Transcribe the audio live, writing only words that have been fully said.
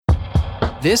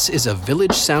This is a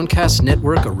Village Soundcast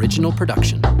Network original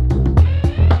production.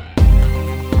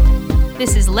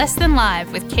 This is Less Than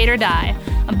Live with Kate or Die,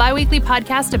 a bi-weekly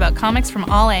podcast about comics from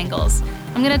all angles.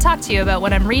 I'm going to talk to you about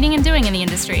what I'm reading and doing in the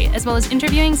industry, as well as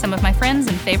interviewing some of my friends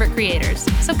and favorite creators.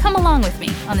 So come along with me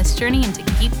on this journey into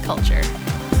geek culture.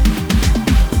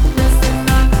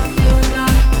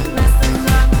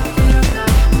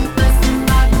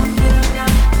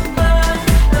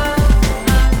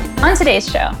 On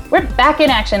today's show, we're back in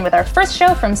action with our first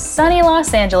show from sunny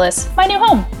Los Angeles, my new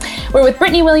home. We're with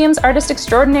Brittany Williams, artist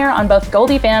extraordinaire on both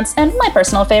Goldie Vance and my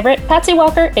personal favorite, Patsy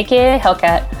Walker, aka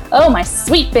Hellcat. Oh, my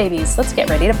sweet babies, let's get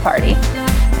ready to party.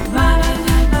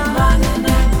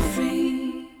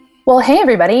 Well, hey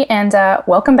everybody, and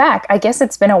welcome back. I guess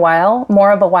it's been a while,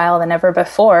 more of a while than ever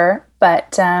before,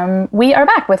 but we are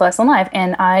back with Less Than Live,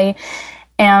 and I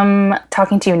am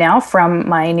talking to you now from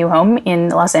my new home in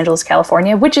Los Angeles,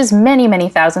 California, which is many, many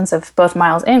thousands of both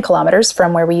miles and kilometers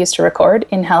from where we used to record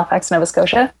in Halifax, Nova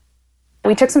Scotia.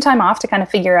 We took some time off to kind of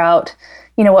figure out,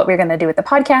 what we were going to do with the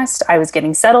podcast. I was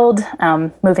getting settled.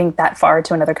 Moving that far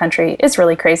to another country is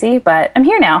really crazy, but I'm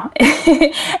here now,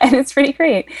 and it's pretty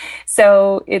great.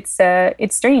 So it's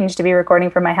strange to be recording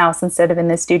from my house instead of in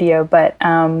this studio, but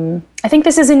I think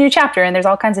this is a new chapter, and there's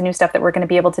all kinds of new stuff that we're going to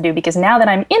be able to do, because now that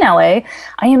I'm in LA,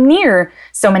 I am near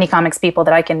so many comics people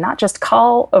that I can not just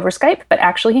call over Skype, but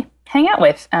actually hang out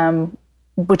with,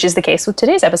 which is the case with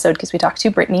today's episode, because we talked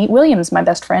to Brittany Williams, my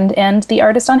best friend and the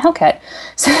artist on Hellcat.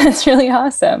 So that's really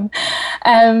awesome.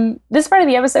 This part of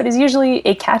the episode is usually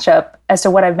a catch-up as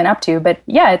to what I've been up to, but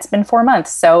yeah, it's been 4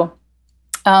 months, so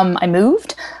I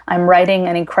moved. I'm writing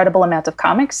an incredible amount of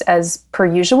comics as per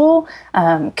usual.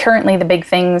 Currently, the big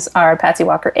things are Patsy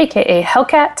Walker, aka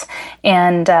Hellcat,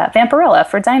 and Vampirella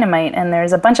for Dynamite. And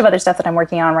there's a bunch of other stuff that I'm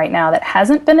working on right now that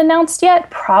hasn't been announced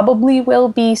yet. Probably will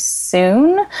be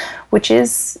soon, which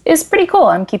is pretty cool.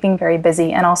 I'm keeping very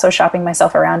busy and also shopping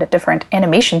myself around at different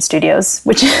animation studios,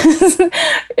 which is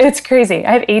it's crazy.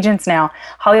 I have agents now.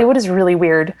 Hollywood is really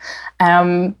weird.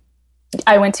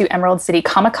 I went to Emerald City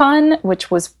Comic Con, which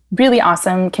was really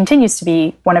awesome, continues to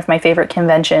be one of my favorite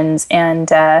conventions, and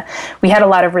we had a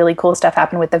lot of really cool stuff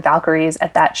happen with the Valkyries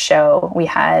at that show. We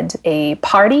had a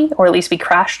party, or at least we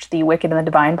crashed the Wicked and the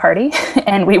Divine party,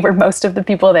 and we were most of the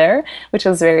people there, which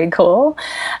was very cool.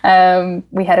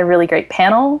 We had a really great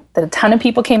panel that a ton of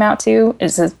people came out to. It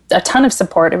was a ton of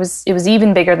support. It was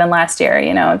even bigger than last year,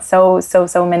 It's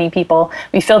so many people.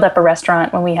 We filled up a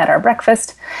restaurant when we had our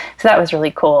breakfast, so that was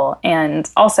really cool. And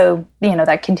also,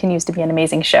 that continues to be an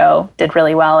amazing show. Did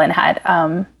really well and had,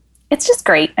 it's just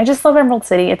great. I just love Emerald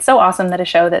City. It's so awesome that a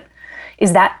show that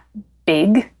is that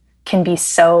big can be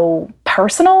so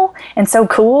personal and so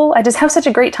cool. I just have such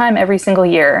a great time every single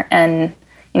year. And,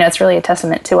 it's really a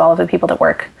testament to all of the people that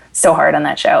work so hard on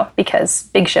that show, because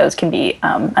big shows can be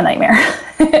a nightmare.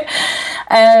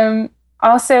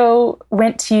 Also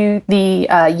went to the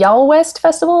Y'all West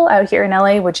Festival out here in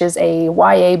LA, which is a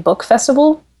YA book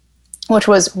festival, which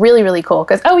was really, really cool.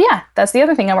 Because, that's the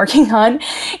other thing I'm working on,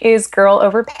 is Girl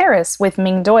Over Paris with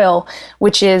Ming Doyle,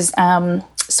 which is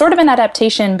sort of an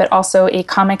adaptation, but also a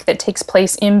comic that takes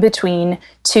place in between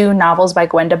two novels by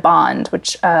Gwenda Bond,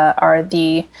 which are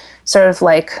the sort of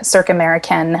like Cirque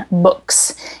Americaine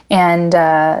books. And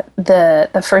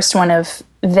the first one of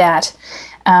that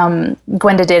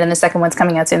Gwenda did, and the second one's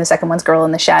coming out soon. The second one's Girl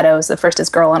in the Shadows. The first is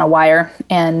Girl on a Wire.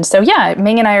 And so,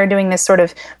 Ming and I are doing this sort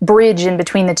of bridge in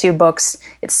between the two books.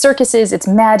 It's circuses, it's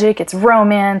magic, it's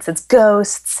romance, it's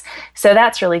ghosts. So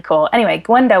that's really cool. Anyway,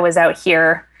 Gwenda was out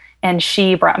here, and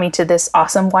she brought me to this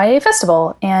awesome YA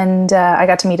festival. And I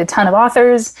got to meet a ton of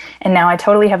authors, and now I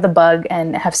totally have the bug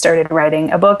and have started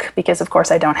writing a book, because, of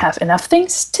course, I don't have enough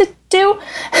things to do.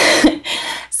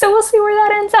 So we'll see where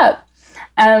that ends up.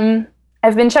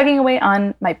 I've been chugging away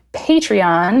on my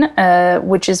Patreon,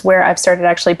 which is where I've started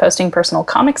actually posting personal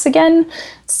comics again.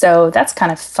 So that's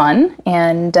kind of fun.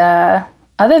 And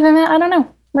other than that, I don't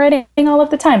know, writing all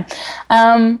of the time.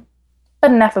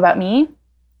 But enough about me.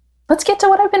 Let's get to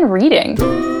what I've been reading.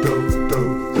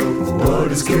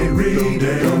 What is Kate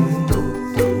reading?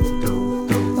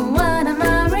 What am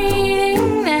I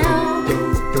reading now?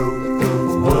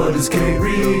 What is Kate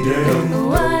reading?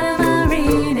 What am I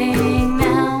reading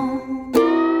now?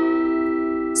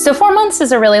 So 4 months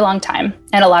is a really long time,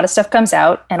 and a lot of stuff comes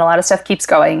out, and a lot of stuff keeps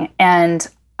going. And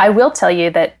I will tell you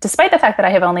that despite the fact that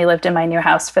I have only lived in my new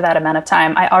house for that amount of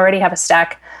time, I already have a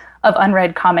stack of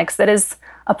unread comics that is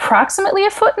approximately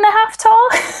 1.5 feet tall.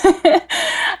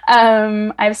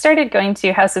 I've started going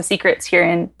to House of Secrets here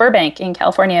in Burbank in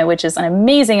California, which is an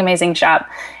amazing, amazing shop.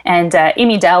 And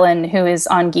Amy Dallin, who is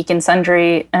on Geek and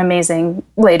Sundry, an amazing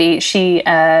lady, she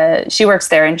works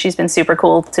there, and she's been super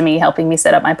cool to me, helping me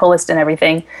set up my pull list and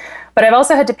everything. But I've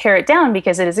also had to pare it down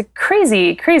because it is a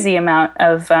crazy, crazy amount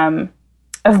of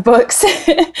books.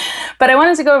 But I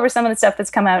wanted to go over some of the stuff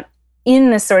that's come out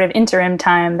in this sort of interim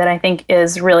time that I think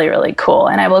is really, really cool.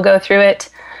 And I will go through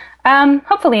it,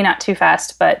 hopefully not too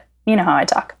fast, but you know how I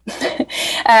talk.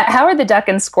 Howard the Duck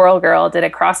and Squirrel Girl did a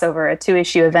crossover, a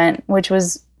 2-issue event, which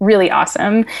was really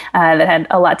awesome. That had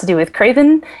a lot to do with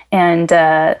Craven and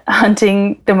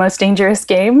hunting the most dangerous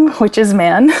game, which is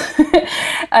man.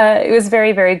 It was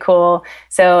very, very cool.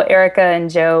 So Erica and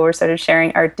Joe were sort of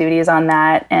sharing art duties on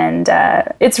that, and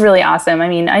it's really awesome. I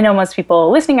mean, I know most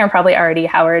people listening are probably already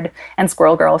Howard and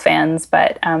Squirrel Girl fans,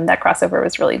 but that crossover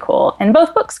was really cool. And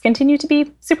both books continue to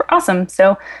be super awesome,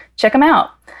 so check them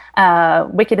out.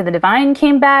 Wicked of the Divine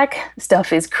came back.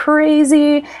 Stuff is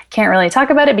crazy. Can't really talk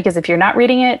about it because if you're not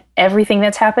reading it, everything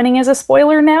that's happening is a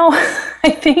spoiler now,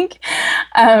 I think.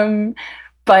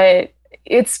 But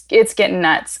it's getting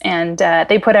nuts. And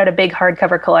they put out a big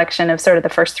hardcover collection of sort of the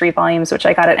first 3 volumes, which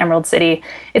I got at Emerald City.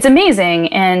 It's amazing.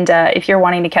 And if you're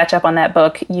wanting to catch up on that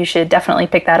book, you should definitely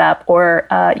pick that up. Or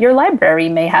your library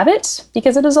may have it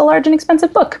because it is a large and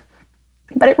expensive book.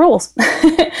 But it rules.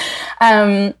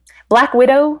 Black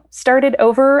Widow started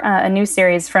over, a new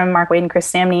series from Mark Waid and Chris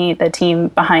Samney, the team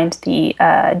behind the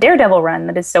Daredevil run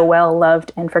that is so well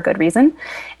loved and for good reason.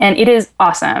 And it is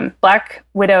awesome. Black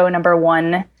Widow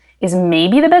 #1 is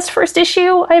maybe the best first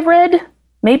issue I've read,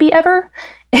 maybe ever.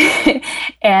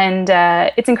 And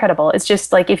it's incredible. It's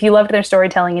just like if you loved their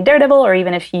storytelling in Daredevil, or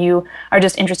even if you are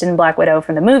just interested in Black Widow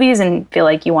from the movies and feel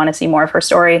like you want to see more of her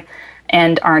story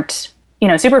and aren't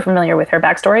super familiar with her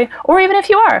backstory, or even if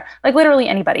you are, like literally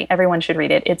anybody, everyone should read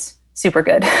it. It's super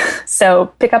good. So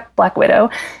pick up Black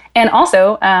Widow. And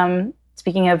also,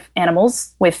 speaking of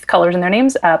animals with colors in their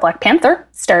names, Black Panther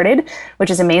started,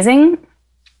 which is amazing.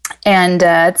 And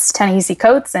it's Ta-Nehisi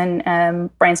Coates and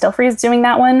Brian Stelfree is doing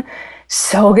that one.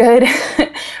 So good.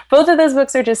 Both of those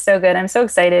books are just so good. I'm so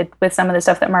excited with some of the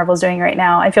stuff that Marvel's doing right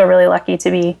now. I feel really lucky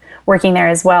to be working there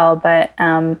as well. But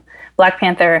Black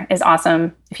Panther is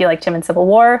awesome. If you like Tim and Civil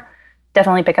War,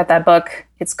 definitely pick up that book.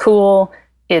 It's cool.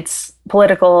 It's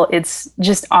political. It's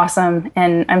just awesome.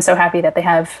 And I'm so happy that they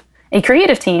have a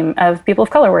creative team of people of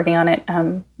color working on it,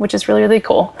 which is really, really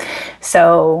cool.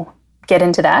 So get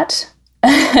into that.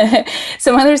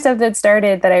 Some other stuff that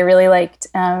started that I really liked,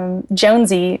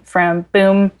 Jonesy from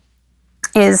Boom,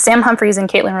 is Sam Humphries and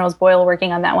Caitlin Rose Boyle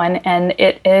working on that one. And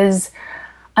it is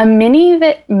a mini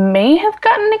that may have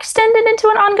gotten extended into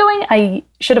an ongoing. I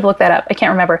should have looked that up. I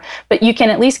can't remember. But you can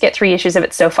at least get 3 issues of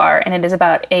it so far. And it is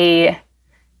about a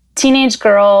teenage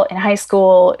girl in high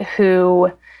school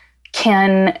who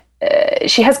can...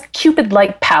 she has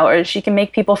Cupid-like powers. She can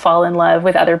make people fall in love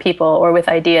with other people or with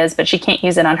ideas, but she can't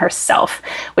use it on herself,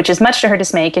 which is much to her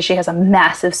dismay because she has a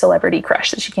massive celebrity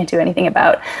crush that she can't do anything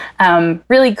about.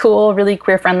 Really cool, really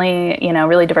queer-friendly,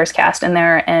 really diverse cast in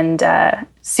there, and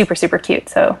super, super cute.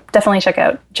 So definitely check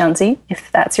out Jonesy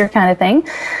if that's your kind of thing.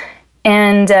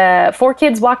 And 4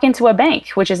 kids walk into a bank,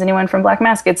 which is a new one from Black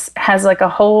Mask. It has like a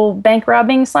whole bank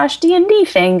robbing / D&D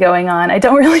thing going on. I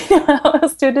don't really know how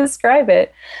else to describe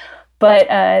it. But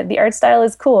the art style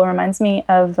is cool. It reminds me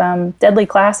of Deadly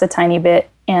Class a tiny bit,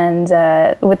 and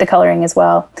with the coloring as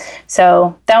well.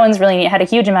 So that one's really neat. It had a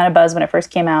huge amount of buzz when it first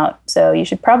came out, so you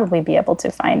should probably be able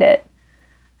to find it.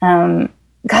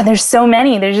 God, there's so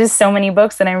many. There's just so many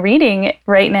books that I'm reading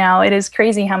right now. It is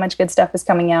crazy how much good stuff is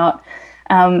coming out.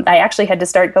 I actually had to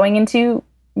start going into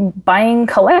buying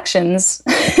collections,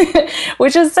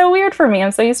 which is so weird for me.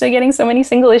 I'm so used to getting so many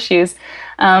single issues.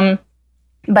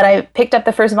 But I picked up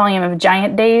the first volume of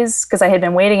Giant Days because I had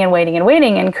been waiting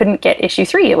and couldn't get issue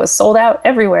 3. It was sold out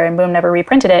everywhere, and Boom never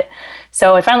reprinted it.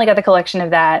 So I finally got the collection of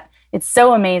that. It's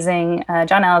so amazing.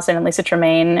 John Allison and Lisa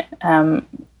Tremaine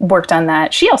worked on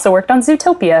that. She also worked on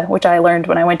Zootopia, which I learned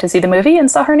when I went to see the movie and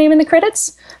saw her name in the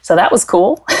credits. So that was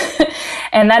cool.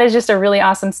 And that is just a really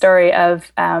awesome story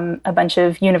of a bunch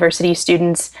of university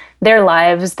students, their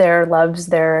lives, their loves,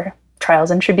 their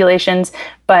trials and tribulations.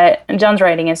 But John's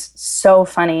writing is so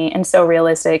funny and so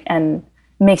realistic and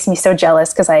makes me so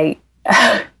jealous because I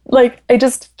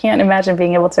just can't imagine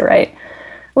being able to write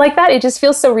like that. It just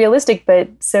feels so realistic, but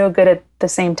so good at the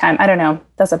same time. I don't know.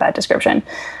 That's a bad description.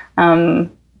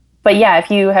 But yeah, if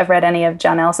you have read any of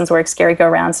John Allison's work, Scary Go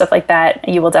Round, stuff like that,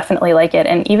 you will definitely like it.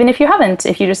 And even if you haven't,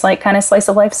 if you just like kind of slice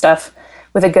of life stuff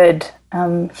with a good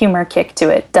humor kick to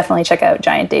it. Definitely check out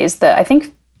Giant Days. I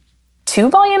think 2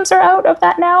 volumes are out of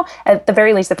that now. At the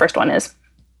very least, the first one is.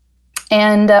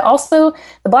 And also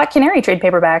the Black Canary trade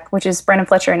paperback, which is Brendan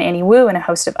Fletcher and Annie Wu and a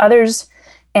host of others.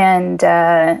 And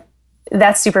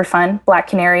that's super fun. Black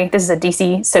Canary, this is a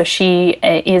DC, so she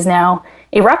is now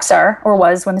a rock star, or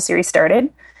was when the series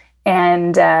started.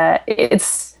 And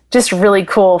it's just really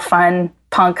cool, fun,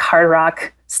 punk, hard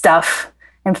rock stuff,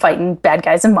 and fighting bad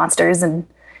guys and monsters. And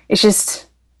it's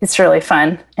really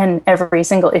fun. And every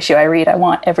single issue I read, I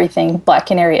want everything Black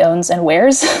Canary owns and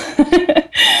wears.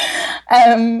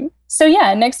 So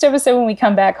yeah, next episode when we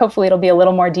come back, hopefully it'll be a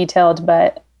little more detailed,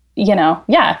 but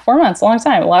 4 months, a long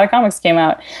time. A lot of comics came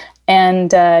out.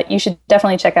 And you should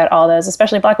definitely check out all those,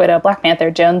 especially Black Widow, Black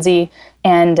Panther, Jonesy,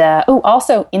 and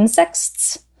also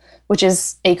Insects, which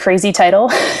is a crazy title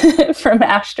from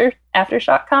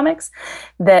Aftershock Comics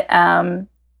that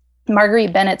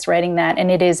Marguerite Bennett's writing that. And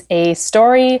it is a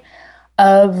story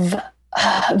of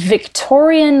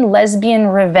Victorian lesbian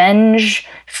revenge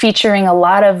featuring a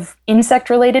lot of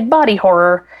insect-related body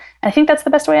horror. And I think that's the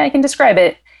best way I can describe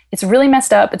it. It's really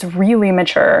messed up. It's really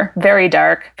mature, very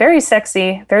dark, very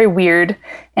sexy, very weird.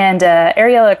 And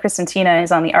Ariella Cristantina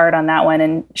is on the art on that one.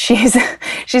 And she's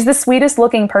the sweetest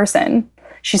looking person.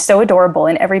 She's so adorable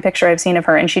in every picture I've seen of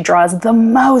her. And she draws the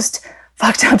most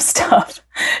fucked up stuff.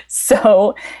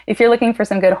 So if you're looking for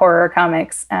some good horror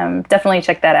comics, definitely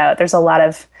check that out. There's a lot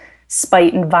of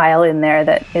spite and vile in there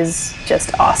that is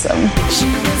just awesome. She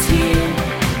was here,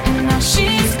 and now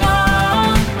she's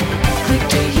gone. Click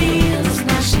to heels,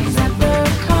 now she's at the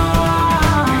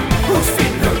car. Who's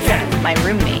feeding her cat? My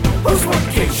roommate, Who's one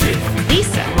cake shit?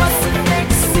 Lisa. What's the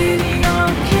next city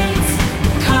on Kate's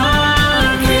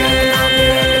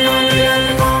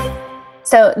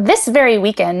So this very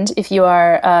weekend, if you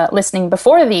are listening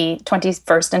before the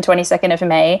 21st and 22nd of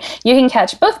May, you can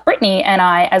catch both Brittany and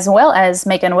I, as well as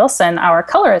Megan Wilson, our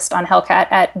colorist on Hellcat,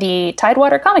 at the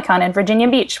Tidewater Comic Con in Virginia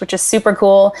Beach, which is super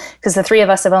cool because the three of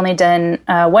us have only done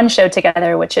one show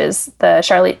together, which is the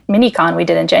Charlotte Mini-Con we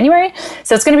did in January.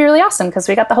 So it's going to be really awesome because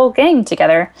we got the whole gang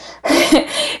together.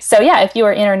 So yeah, if you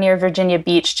are in or near Virginia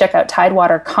Beach, check out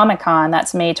Tidewater Comic Con.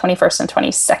 That's May 21st and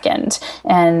 22nd.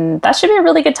 And that should be a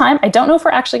really good time. I don't know if we're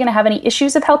actually going to have any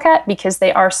issues of Hellcat because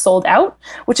they are sold out,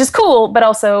 which is cool, but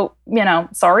also,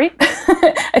 sorry.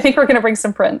 I think we're going to bring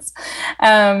some prints.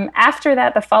 After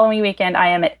that, the following weekend, I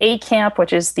am at A Camp,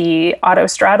 which is the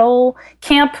Autostraddle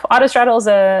camp. Autostraddle is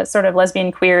a sort of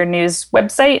lesbian queer news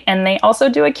website, and they also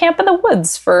do a camp in the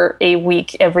woods for a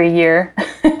week every year.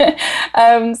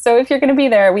 So if you're going to be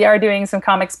there, we are doing some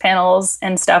comics panels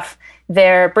and stuff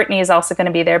there. Brittany is also going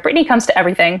to be there. Brittany comes to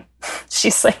everything.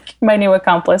 She's like my new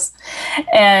accomplice.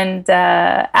 And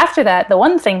after that, the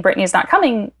one thing Brittany's not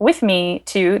coming with me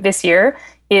to this year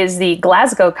is the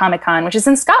Glasgow Comic Con, which is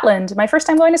in Scotland. My first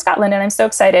time going to Scotland, and I'm so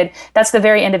excited. That's the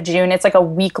very end of June. It's like a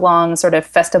week-long sort of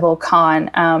festival con.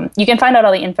 You can find out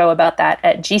all the info about that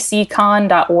at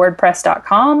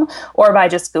gccon.wordpress.com or by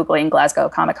just Googling Glasgow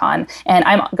Comic Con. And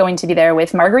I'm going to be there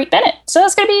with Marguerite Bennett. So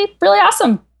that's going to be really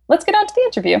awesome. Let's get on to the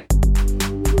interview.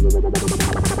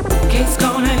 Kate's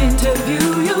gonna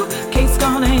interview you. Kate's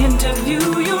gonna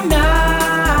interview you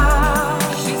now.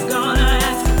 She's gonna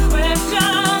ask you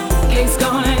questions. Kate's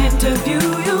gonna interview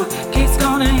you. Kate's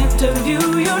gonna interview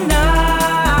you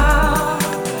now.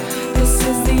 This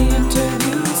is the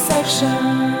interview section.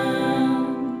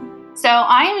 So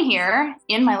I am here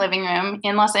in my living room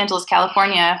in Los Angeles,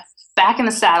 California, back in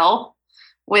the saddle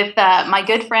with my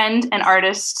good friend and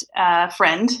artist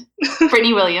friend,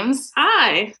 Brittany Williams.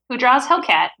 Hi. Who draws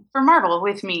Hellcat for Marvel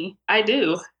with me. I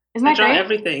do. Isn't that I draw great?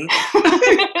 everything.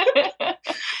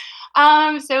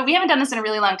 So we haven't done this in a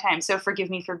really long time, so forgive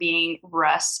me for being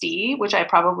rusty, which I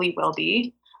probably will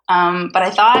be. But I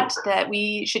thought that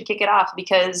we should kick it off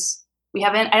because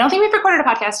I don't think we've recorded a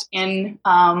podcast in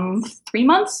 3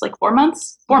 months, like 4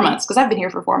 months? 4 months, because I've been here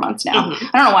for 4 months now. Mm-hmm.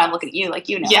 I don't know why I'm looking at you like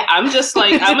you know. Yeah, I'm just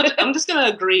like, I'm just going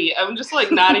to agree. I'm just like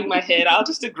nodding my head. I'll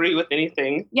just agree with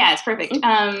anything. Yeah, it's perfect.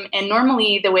 And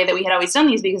normally the way that we had always done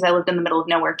these, because I lived in the middle of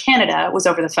nowhere, Canada, was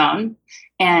over the phone.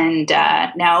 And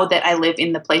now that I live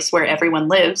in the place where everyone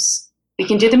lives, we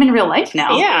can do them in real life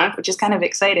now. Yeah. Which is kind of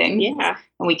exciting. Yeah.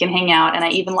 And we can hang out. And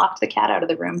I even locked the cat out of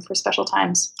the room for special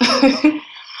times.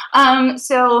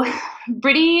 So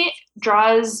Brittany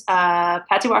draws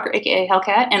Patsy Walker, aka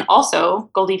Hellcat, and also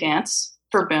Goldie Vance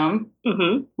for Boom.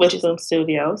 Mm-hmm. With Boom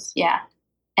Studios. Yeah.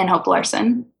 And Hope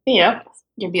Larson. Yep.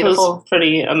 You're beautiful. Who's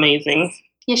pretty amazing.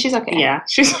 Yeah, she's okay. Yeah,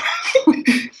 she's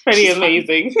pretty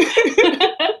amazing.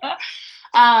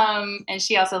 And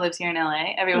she also lives here in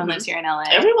LA. Everyone lives here in LA.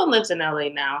 Everyone lives in LA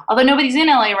now. Although nobody's in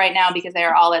LA right now because they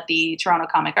are all at the Toronto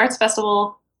Comic Arts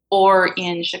Festival or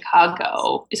in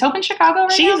Chicago. Is Hope in Chicago right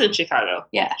now? She's in Chicago.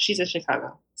 Yeah. She's in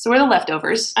Chicago. So we're the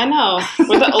leftovers. I know.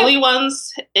 We're the only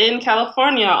ones in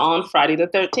California on Friday the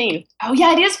 13th. Oh,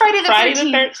 yeah, it is Friday the 13th. Friday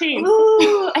the 13th.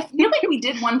 Ooh, I feel like we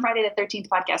did one Friday the 13th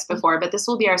podcast before, but this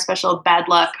will be our special Bad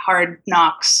Luck, Hard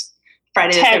Knocks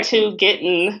Friday the 13th. Tattoo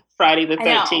getting Friday the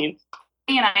 13th.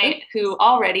 He and I, who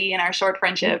already in our short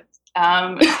friendship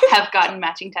have gotten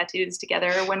matching tattoos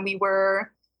together when we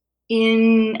were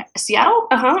in Seattle.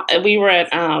 We were at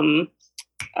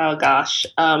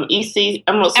EC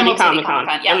Emerald City Comic Con.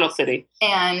 Yeah. Emerald City.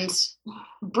 And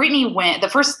Brittany went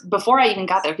before I even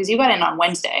got there because you got in on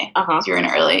Wednesday. So you were in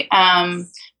early.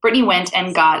 Brittany went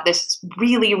and got this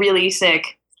really, really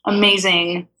sick,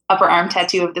 amazing upper arm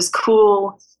tattoo of this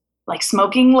cool, like,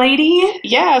 smoking lady.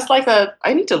 Yeah, it's like why do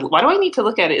I need to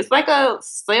look at it? It's like a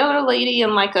sailor lady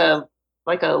in like a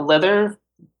leather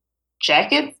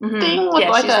jacket thing with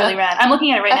like she's really rad. I'm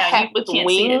looking at it right now. Hat with can't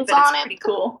wings see it, but on it's it. pretty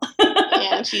cool.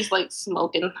 Yeah, and she's like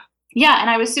smoking. Yeah, and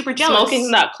I was super jealous. Smoking's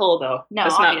not cool though. No,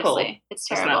 it's obviously. Not cool. It's It's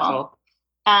terrible.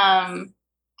 not cool.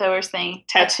 The worst thing.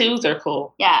 Tattoos are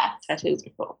cool. Yeah. Tattoos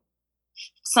are cool.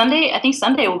 I think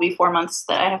Sunday will be 4 months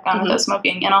that I have gone without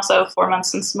smoking, and also 4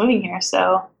 months since moving here,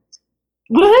 so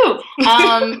woohoo!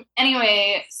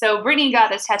 Anyway, so Brittany got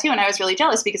this tattoo, and I was really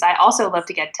jealous because I also love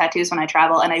to get tattoos when I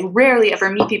travel, and I rarely ever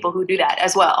meet people who do that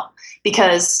as well,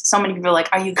 because so many people are like,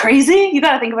 are you crazy? You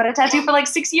gotta think about a tattoo for like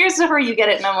 6 years before you get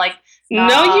it, and I'm like, nah.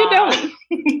 No, you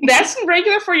don't. That's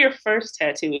regular for your first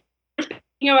tattoo. If you're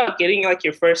thinking about getting like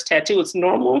your first tattoo, it's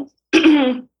normal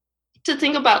to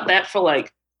think about that for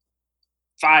like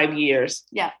 5 years.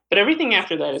 Yeah. But everything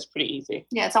after that is pretty easy.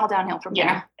 Yeah, it's all downhill from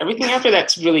there. Everything after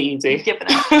that's really easy. Give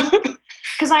it up.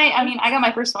 Because I got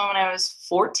my first one when I was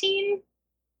 14.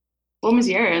 When was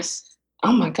yours?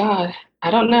 Oh my God. I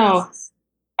don't know.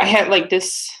 I had like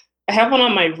this, I have one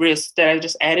on my wrist that I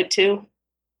just added to.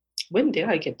 When did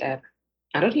I get that?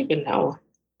 I don't even know.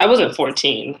 I wasn't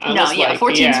 14.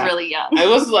 14 is really young. I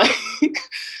was like,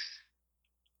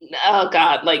 oh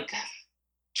God, like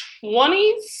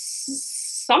 20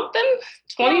 something?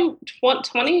 20,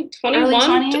 21? Early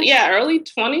 20s? Yeah, early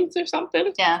 20s or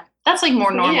something. Yeah, that's like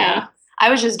more normal. Yeah. I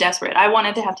was just desperate. I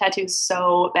wanted to have tattoos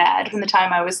so bad from the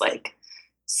time I was like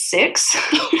 6.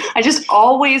 I just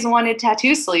always wanted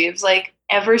tattoo sleeves, like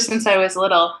ever since I was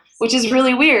little, which is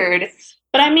really weird.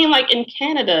 But I mean, like in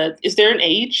Canada, is there an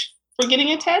age for getting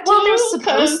a tattoo? Well, there's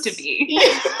supposed to be.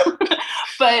 Yeah.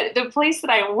 But the place that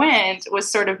I went was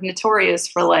sort of notorious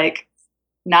for like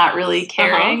not really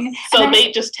caring. So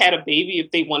they just had a baby if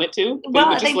they wanted to?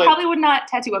 Well, they probably would not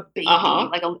tattoo a baby,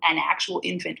 like an actual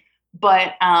infant.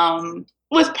 But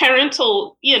with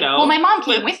parental, well, my mom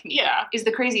came with me. Yeah, is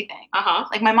the crazy thing.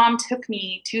 Like my mom took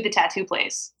me to the tattoo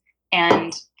place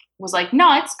and was like,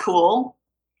 "No, it's cool."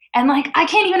 And like I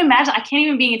can't even imagine. I can't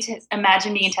even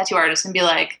imagine being a tattoo artist and be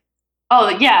like, "Oh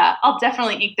yeah, I'll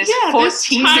definitely ink this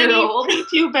 14-year-old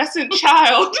prepubescent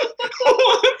child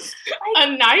with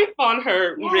a knife on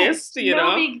her wrist."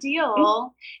 No big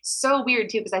deal. So weird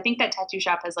too, because I think that tattoo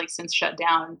shop has like since shut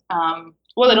down.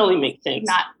 Well, it only makes sense.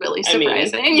 Not really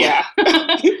surprising. I mean, yeah.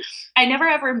 I never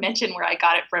ever mention where I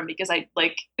got it from because I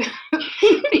like.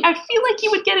 I feel like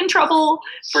you would get in trouble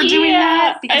for doing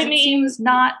that because it seems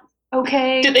not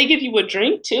okay. Did they give you a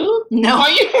drink too? No.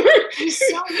 It's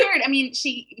so weird. I mean,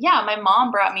 my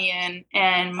mom brought me in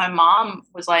and my mom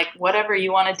was like, whatever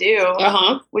you want to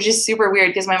do, which is super weird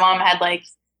because my mom had like,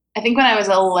 I think when I was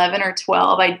 11 or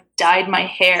 12, I dyed my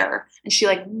hair and she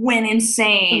like went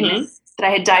insane that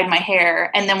I had dyed my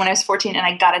hair. And then when I was 14 and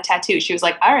I got a tattoo, she was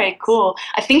like, all right, cool.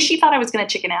 I think she thought I was going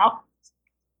to chicken out.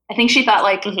 I think she thought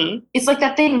like, it's like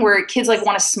that thing where kids like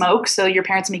want to smoke. So your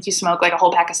parents make you smoke like a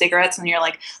whole pack of cigarettes and you're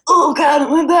like, oh God, I'm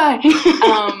going to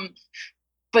die.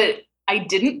 But I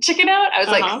didn't chicken out. I was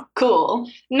like, cool.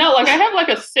 No, like I have like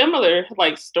a similar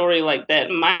like story like that.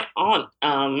 My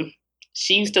aunt,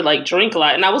 she used to like drink a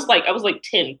lot and I was like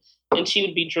 10 and she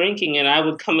would be drinking and I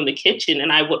would come in the kitchen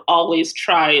and I would always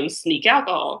try and sneak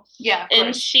alcohol. Yeah.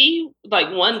 And she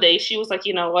like one day she was like,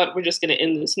 you know what, we're just going to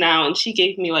end this now. And she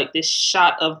gave me like this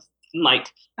shot of like,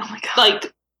 oh my God,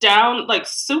 like down, like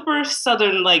super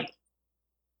Southern, like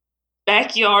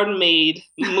backyard made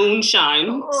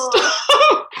moonshine stuff.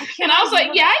 And I was like,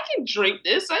 yeah, I can drink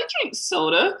this. I drink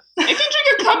soda. I can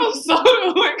drink a cup of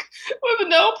soda like, with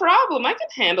no problem. I can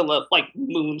handle up like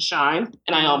moonshine.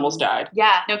 And I almost died.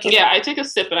 Yeah, no kidding. Yeah, I took a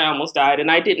sip and I almost died. And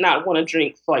I did not want to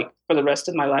drink like for the rest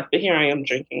of my life. But here I am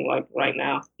drinking like right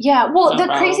now. Yeah, well, the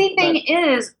crazy thing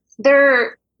is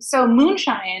so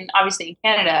moonshine, obviously in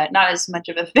Canada, not as much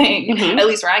of a thing, Mhm. at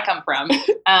least where I come from.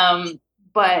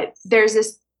 But there's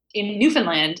this in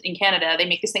Newfoundland, in Canada, they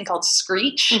make this thing called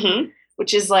screech, Mhm.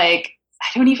 which is like, I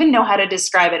don't even know how to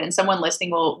describe it. And someone listening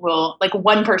will like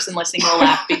one person listening will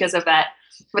laugh because of that.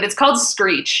 But it's called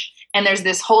screech. And there's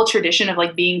this whole tradition of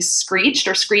like being screeched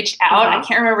or screeched out. Uh-huh. I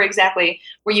can't remember exactly,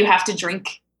 where you have to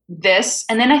drink this.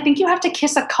 And then I think you have to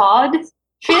kiss a cod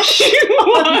fish.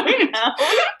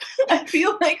 I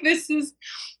feel like this is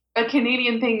a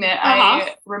Canadian thing that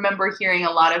I remember hearing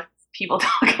a lot of people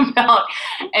talk about.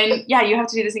 And yeah, you have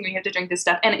to do this thing where you have to drink this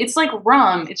stuff. And it's like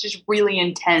rum. It's just really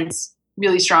intense,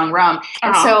 really strong rum.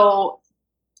 And so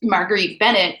Marguerite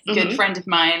Bennett, good Mhm. friend of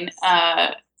mine,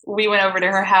 we went over to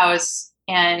her house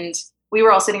and we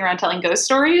were all sitting around telling ghost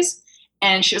stories.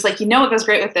 And she was like, you know what goes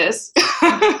great with this?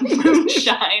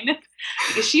 Moonshine.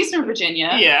 Because she's from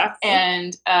Virginia. Yeah.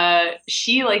 And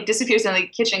she like disappears in the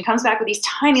kitchen, comes back with these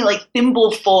tiny like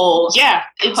thimbleful. Yeah.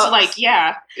 It's cups. like,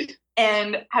 yeah.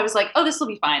 And I was like, oh, this will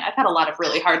be fine. I've had a lot of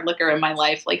really hard liquor in my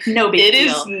life. Like, no big It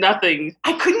deal. is nothing.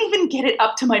 I couldn't even get it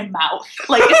up to my mouth.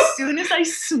 Like, as soon as I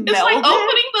smelled It's like it.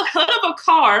 opening the hood of a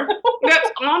car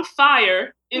that's on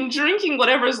fire and drinking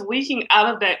whatever's leaking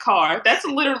out of that car. That's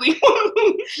literally what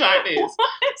moonshine is.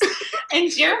 And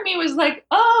Jeremy was like,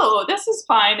 oh, this is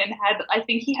fine. And I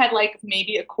think he had like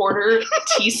maybe a quarter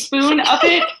teaspoon of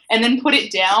it and then put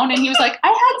it down. And he was like, I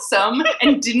had some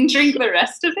and didn't drink the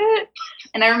rest of it.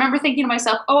 And I remember thinking to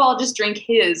myself, oh, I'll just drink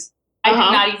his. I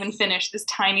had not even finished this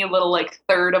tiny little like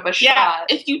third of a shot. Yeah,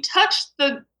 if you touch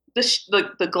the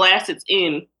glass it's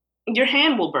in, your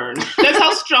hand will burn. That's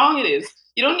how strong it is.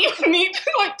 You don't even need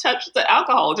to like touch the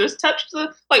alcohol. Just touch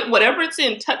the like whatever it's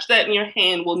in. Touch that, and your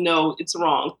hand will know it's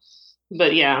wrong.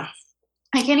 But yeah,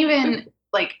 I can't even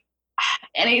like,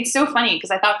 and it's so funny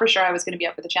because I thought for sure I was going to be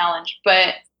up for the challenge,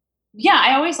 but yeah,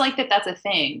 I always like that that's a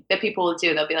thing that people will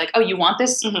do. They'll be like, oh, you want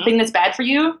this thing that's bad for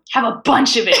you? Have a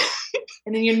bunch of it.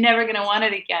 And then you're never going to want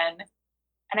it again.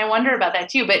 And I wonder about that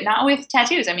too, but not with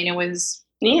tattoos. I mean, it was,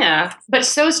 yeah. but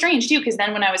so strange too, because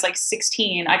then when I was like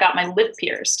 16, I got my lip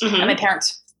pierced and my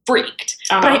parents freaked,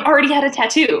 but I already had a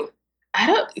tattoo. I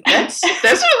don't, that's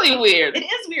really weird. It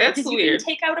is weird. That's because weird. You can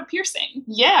take out a piercing.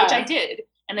 Yeah. Which I did.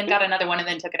 And then got another one and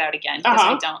then took it out again because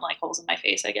I don't like holes in my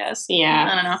face, I guess. Yeah.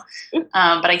 I don't know.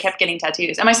 But I kept getting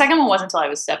tattoos. And my second one wasn't until I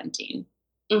was 17.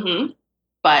 Mm-hmm.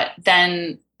 But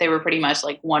then they were pretty much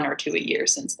like 1 or 2 a year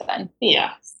since then.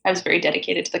 Yeah. I was very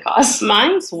dedicated to the cause.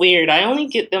 Mine's weird. I only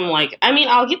get them like, I mean,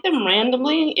 I'll get them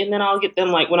randomly and then I'll get them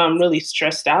like when I'm really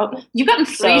stressed out. You've gotten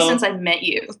 3 since I met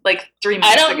you, like 3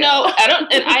 months ago. I don't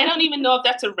know. I don't even know if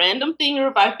that's a random thing or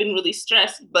if I've been really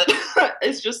stressed, but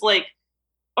it's just like,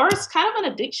 or it's kind of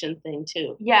an addiction thing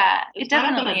too. Yeah, It's it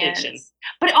definitely kind of an addiction. is.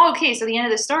 But okay, so the end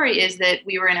of the story is that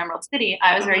we were in Emerald City.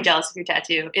 I was very jealous of your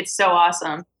tattoo. It's so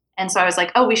awesome. And so I was like,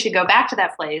 oh, we should go back to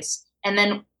that place. And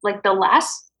then like the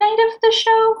last night of the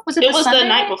show, was It was Sunday the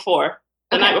night before.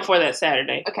 The Okay. night before that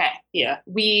Saturday. Okay. Yeah.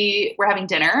 We were having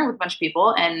dinner with a bunch of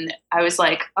people and I was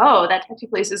like, oh, that tattoo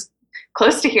place is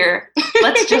close to here.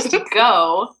 Let's just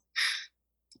go.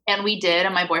 And we did.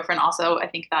 And my boyfriend also, I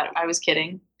think, thought I was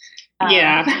kidding.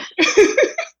 Yeah.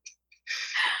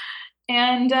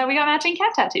 And we got matching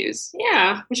cat tattoos,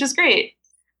 Yeah. which is great.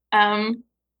 And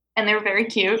they were very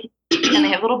cute. And they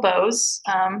have little bows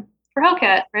for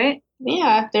Hellcat, right?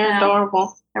 Yeah. They're Yeah.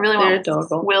 adorable. I really They're want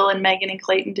adorable. Will and Megan and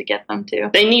Clayton to get them too.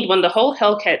 They need one. The whole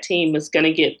Hellcat team is going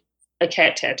to get a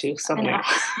cat tattoo somewhere.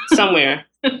 Somewhere.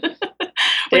 We're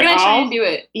They're going to try all- and do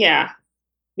it. Yeah.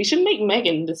 We should make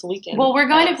Megan this weekend. Well, we're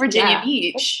going to Virginia Yeah.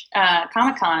 Beach,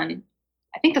 Comic-Con.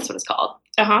 I think that's what it's called.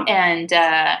 Uh-huh. And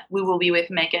we will be with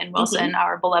Megan Wilson,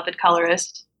 our beloved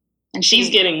colorist. And She's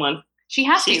getting one. She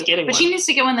has she's to. getting But one. she needs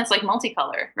to get one that's like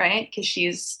multicolor, right? Because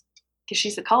she's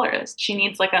a colorist. She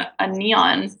needs like a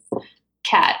neon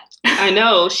cat. I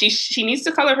know. She needs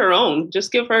to color her own.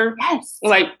 Just give her Yes.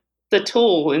 like the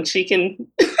tool and she can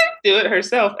do it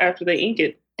herself after they ink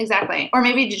it. Exactly. Or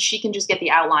maybe she can just get the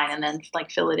outline and then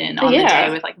like fill it in on the Yeah.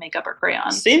 day with like makeup or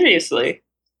crayon. Seriously.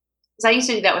 Because I used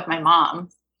to do that with my mom,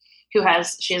 she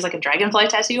has like a dragonfly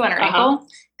tattoo on her Uh-huh. ankle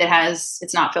that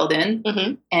it's not filled in.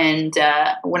 Mhm. And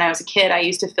when I was a kid, I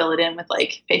used to fill it in with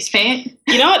like face paint.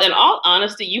 You know what? In all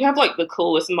honesty, you have like the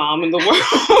coolest mom in the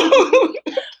world.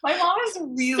 My mom is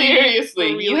really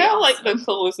Seriously. really You have like awesome. the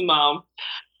coolest mom.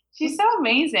 She's so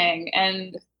amazing.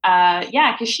 And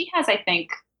yeah, because she has, I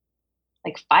think,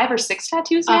 like 5 or 6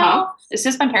 tattoos now.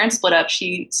 Since my parents split up,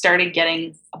 she started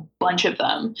getting a bunch of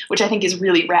them, which I think is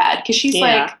really rad. Because she's Yeah.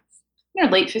 like in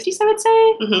her late 50s, I would say.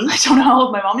 Mhm. I don't know how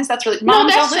old my mom is. That's really... No,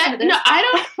 Moms, that's don't listen sad. to this. No, I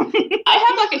don't. I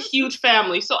have like a huge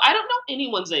family, so I don't know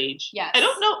anyone's age. Yes. I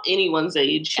don't know anyone's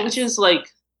age, Yes. which is like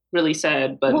really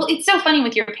sad. But Well, it's so funny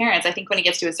with your parents. I think when it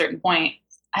gets to a certain point,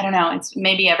 I don't know. It's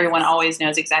maybe everyone always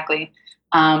knows exactly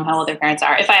how old their parents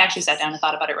are. If I actually sat down and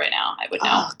thought about it right now, I would know.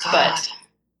 oh god, But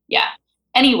yeah.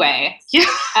 Anyway, yeah.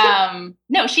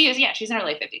 no, she is. Yeah, she's in her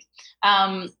late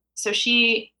 50s. So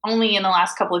she only in the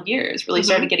last couple of years really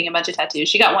started getting a bunch of tattoos.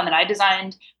 She got one that I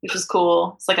designed, which was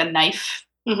cool. It's like a knife.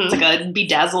 Mhm. It's like a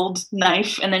bedazzled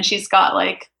knife. And then she's got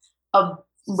like a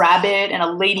rabbit and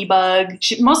a ladybug.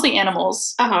 Mostly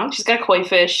animals. She's got a koi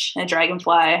fish and a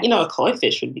dragonfly. You know, a koi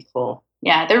fish would be cool.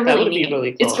 Yeah, they're That really would be neat.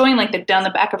 really It's cool. going like down the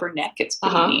back of her neck. It's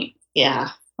pretty neat. Yeah,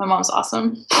 My mom's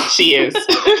awesome. she is.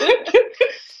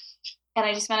 And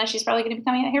I just found out she's probably going to be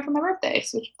coming out here for my birthday,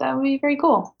 so that would be very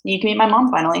cool. You can meet my mom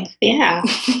finally. Yeah.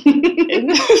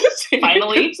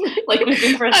 Finally. Like we've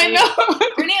been friends. I know.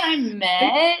 Brittany and I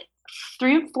met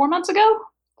 3-4 months ago.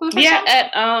 For the first Yeah,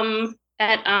 time.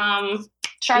 at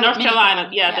Charlotte, North Mini-Con. Carolina.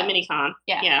 Yeah, the Mini-Con.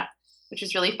 Yeah. Yeah. Which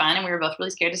was really fun, and we were both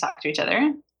really scared to talk to each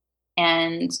other.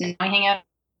 And now we hang out,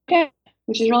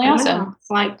 which is really I awesome. know.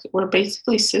 Like we're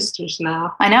basically sisters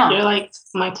now. I know. You're like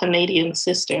my Canadian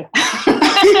sister.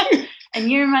 And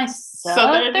you're my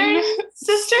southern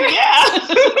sister? Yeah.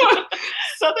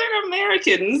 Southern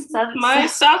American. My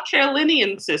South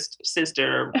Carolinian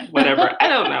sister or whatever. I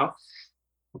don't know.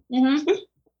 Mm-hmm.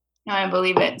 No, I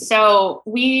believe it. So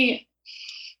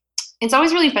it's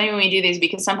always really funny when we do these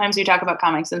because sometimes we talk about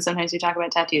comics and sometimes we talk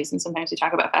about tattoos and sometimes we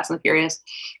talk about Fast and the Furious.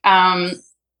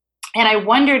 And I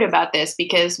wondered about this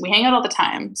because we hang out all the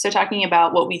time. So talking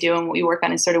about what we do and what we work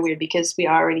on is sort of weird because we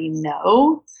already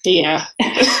know. Yeah.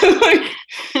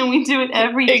 And we do it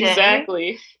every day.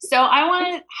 Exactly. So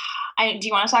do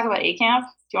you want to talk about A-Camp?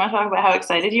 Do you want to talk about how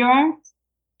excited you are?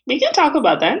 We can talk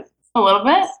about that. A little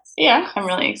bit? Yeah. I'm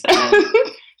really excited.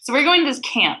 So we're going to this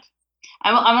camp.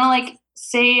 I'm going to like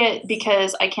say it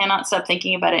because I cannot stop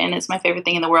thinking about it and it's my favorite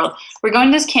thing in the world. We're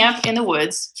going to this camp in the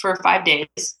woods for 5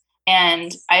 days.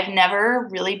 And I've never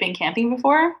really been camping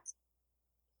before.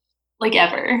 Like,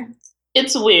 ever.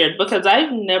 It's weird because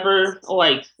I've never,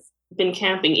 like, been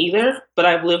camping either, but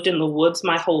I've lived in the woods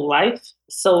my whole life.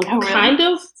 So really? kind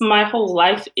of my whole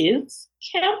life is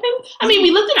camping. I mean,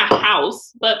 we lived in a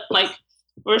house, but,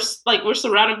 we're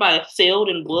surrounded by a field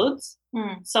and woods.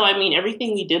 So, I mean,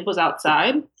 everything we did was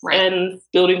outside and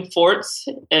building forts.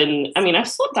 And, I mean, I've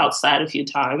slept outside a few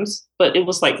times, but it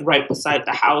was, like, right beside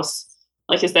the house.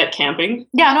 Like, is that camping?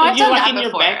 Yeah, no, I've done that in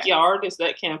before. your backyard, is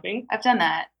that camping? I've done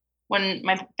that. When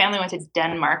my family went to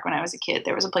Denmark when I was a kid,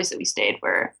 there was a place that we stayed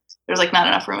where there was, like, not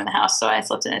enough room in the house, so I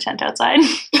slept in a tent outside.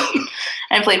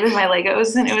 And played with my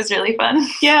Legos, and it was really fun.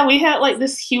 Yeah, we had, like,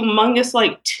 this humongous,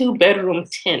 like, 2-bedroom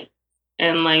tent.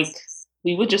 And, like,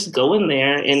 we would just go in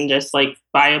there and just, like,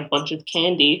 buy a bunch of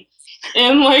candy.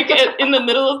 And, like, in the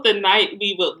middle of the night,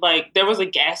 we would, like, there was a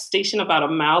gas station about a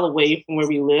mile away from where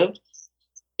we lived.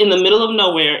 In the middle of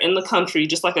nowhere, in the country,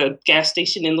 just like a gas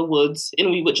station in the woods. And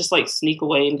we would just, like, sneak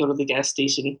away and go to the gas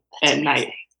station at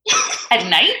night. At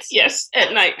night? Yes,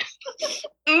 at night.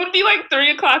 It would be, like,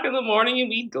 3 o'clock in the morning, and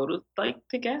we'd go to, like,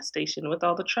 the gas station with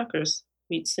all the truckers.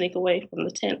 We'd sneak away from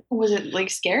the tent. Was it,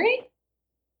 like, scary?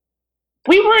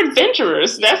 We were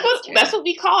adventurers. Yeah, That's what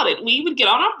we called it. We would get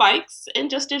on our bikes and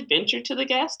just adventure to the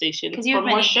gas station you for have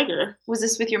more sugar. Was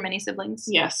this with your many siblings?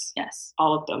 Yes, Yes.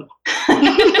 all of them.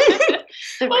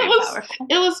 They're Well, very powerful.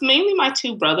 it was mainly my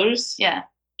 2 brothers. Yeah.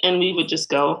 And we would just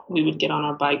go. We would get on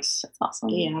our bikes. That's awesome.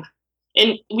 Yeah.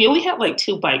 And we only had like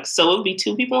 2 bikes. So it would be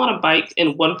 2 people on a bike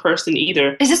and 1 person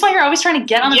either. Is this why you're always trying to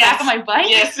get on the back of my bike?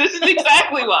 Yes, this is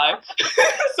exactly why.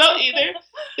 So either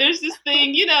there's this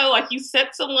thing, you know, like you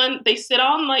set someone, they sit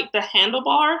on like the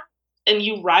handlebar and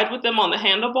you ride with them on the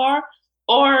handlebar,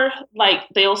 or like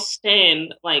they'll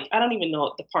stand, like, I don't even know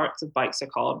what the parts of bikes are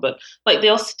called, but like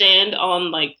they'll stand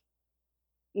on like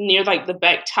near like the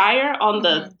back tire on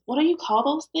the, what do you call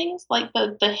those things? Like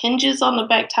the hinges on the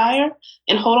back tire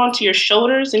and hold on to your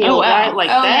shoulders and you'll ride like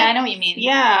that. Yeah, I know what you mean.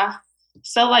 Yeah.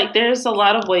 So like there's a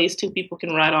lot of ways 2 people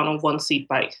can ride on a 1-seat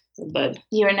bike, but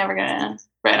You are never gonna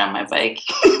ride on my bike.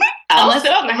 I'll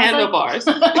sit on the handlebars.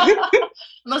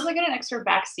 Unless I get an extra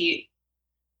back seat.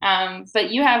 But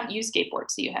you skateboard,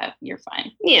 so you're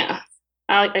fine. Yeah.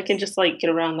 I can just like get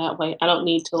around that way. I don't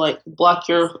need to like block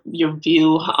your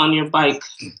view on your bike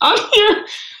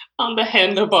on the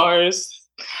handlebars.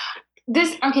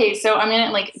 Okay, so I'm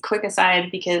gonna like quick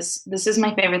aside because this is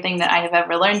my favorite thing that I have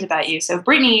ever learned about you. So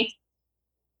Brittany,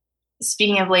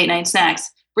 speaking of late night snacks,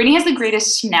 Brittany has the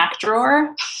greatest snack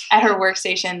drawer at her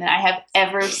workstation that I have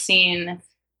ever seen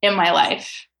in my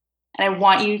life. and I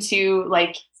want you to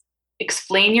like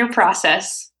explain your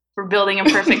process for building a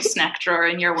perfect snack drawer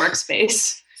in your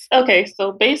workspace. Okay,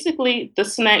 so basically the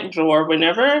snack drawer,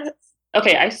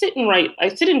 I sit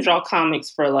and draw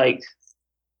comics for like,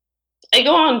 I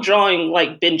go on drawing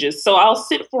like binges. So I'll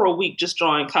sit for a week just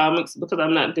drawing comics because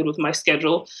I'm not good with my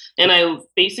schedule. And I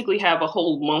basically have a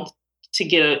whole month to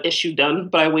get an issue done,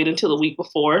 but I wait until the week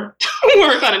before to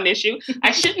work on an issue.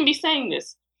 I shouldn't be saying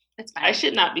this. That's fine. I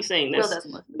should not be saying this. Will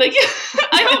doesn't listen. But yeah,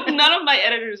 I hope none of my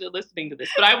editors are listening to this.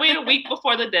 But I wait a week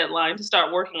before the deadline to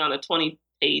start working on a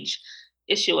 20-page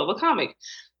issue of a comic.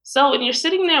 So when you're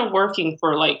sitting there working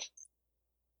for like,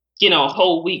 a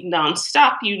whole week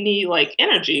nonstop, you need like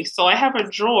energy. So I have a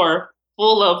drawer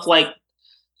full of like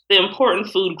the important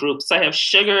food groups. I have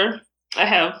sugar, I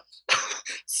have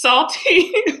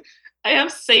salty, I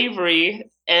have savory,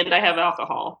 and I have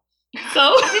alcohol. So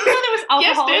I didn't know there was alcohol.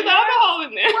 Yes, there's alcohol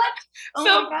in there. What? Oh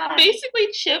So my God. basically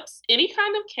chips, any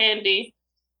kind of candy,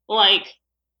 like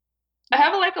I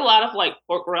have like a lot of like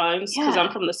pork rinds because Yeah.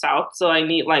 I'm from the South, so I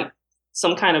need like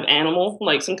some kind of animal,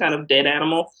 like some kind of dead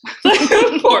animal,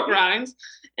 pork rinds.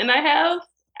 And I have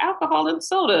alcohol and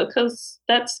soda because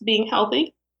that's being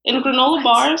healthy. And granola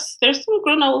bars, there's some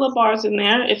granola bars in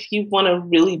there if you want to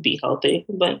really be healthy.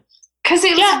 But Because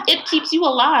it keeps you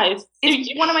alive.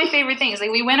 it's one of my favorite things.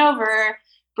 Like we went over,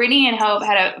 Brittany and Hope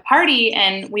had a party,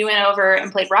 and we went over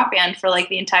and played Rock Band for like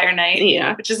the entire night.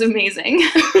 Yeah. Which is amazing.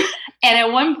 And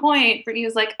at one point, Brittany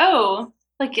was like, "Oh,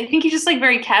 like I think you just like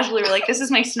very casually were like, this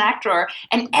is my snack drawer,"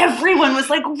 and everyone was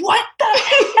like, "What the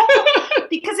hell?"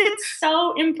 Because it's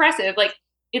so impressive. Like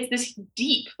it's this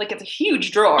deep, like it's a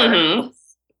huge drawer, Mhm.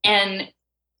 and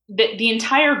the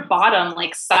entire bottom,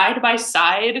 like side by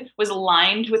side, was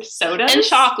lined with sodas And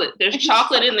chocolate. There's And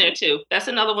chocolate in there too. That's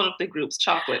another one of the groups,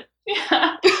 chocolate.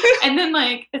 Yeah. And then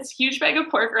like this huge bag of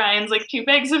pork rinds, like 2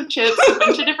 bags of chips, a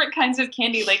bunch of different kinds of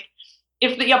candy. Like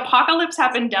if the apocalypse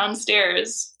happened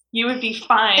downstairs, you would be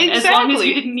fine as long as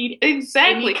you Exactly. didn't need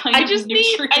Exactly. Any kind I of just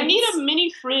need nutrients. a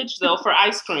mini fridge though for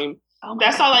ice cream. Oh my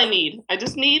That's all God. I need. I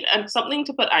just need something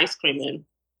to put ice cream in.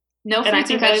 No And I fruits or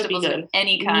think that would be vegetables of good.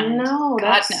 any kind. No,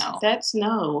 God, no. that's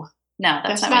No,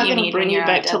 that's not not what you going need to bring when you you're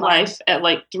back on to deadline. life at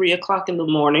like 3:00 in the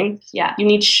morning. Yeah. You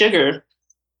need sugar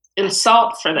and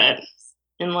salt for that.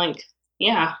 And like,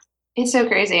 yeah. It's so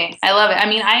crazy. I love it. I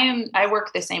mean, I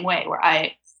work the same way where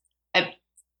I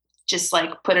just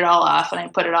like put it all off, and I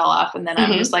put it all off, and then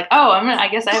I'm Mhm. just like, oh, I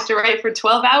guess I have to write for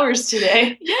 12 hours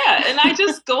today. Yeah, and I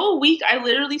just go a week. I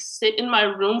literally sit in my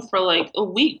room for like a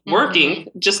week working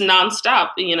just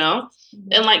nonstop,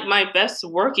 And like my best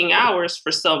working hours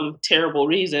for some terrible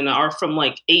reason are from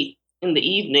like 8 in the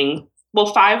evening,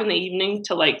 5 in the evening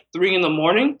to like 3 in the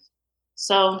morning.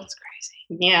 So That's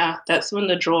crazy. yeah, that's when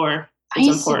the drawer I is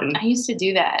used important. I used to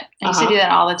do that. I used to Uh-huh. do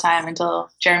that all the time until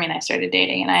Jeremy and I started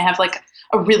dating, and I have like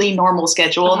a really normal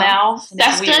schedule now. and it's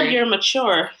That's good. weird. You're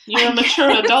mature. You're a mature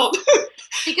adult.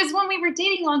 Because when we were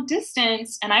dating long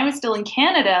distance and I was still in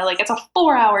Canada, like it's a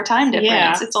 4-hour time difference.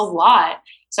 Yeah. It's a lot.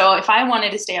 So if I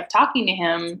wanted to stay up talking to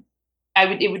him,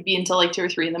 it would be until like 2 or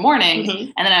 3 in the morning,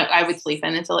 Mhm. and then I would sleep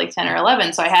in until like 10 or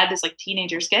 11. So I had this like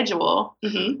teenager schedule.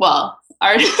 Mhm. Well,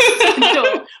 our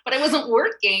schedule, but I wasn't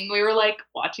working. We were like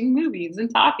watching movies and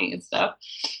talking and stuff.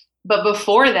 But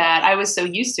before that, I was so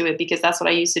used to it because that's what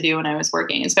I used to do when I was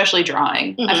working, especially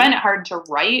drawing. I Mhm. find it hard to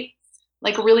write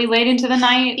like really late into the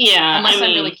night. Yeah, Unless I mean,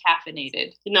 I'm really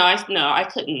caffeinated. no, I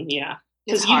couldn't. Yeah,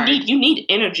 It's because hard. you need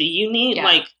energy. You need Yeah.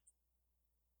 like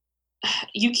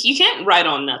you can't write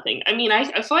on nothing. I mean, I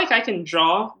feel like I can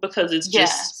draw because it's Yeah,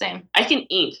 just same. I can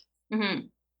ink Hmm.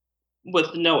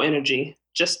 with no energy,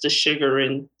 just the sugar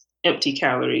and empty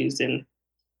calories and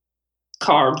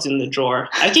carbs in the drawer.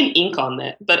 I can ink on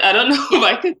that, but I don't know if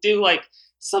I could do like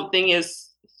something as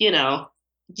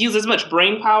use as much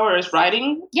brain power as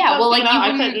writing. Yeah, well, like, you I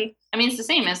wouldn't- couldn't. I mean, it's the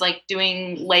same as like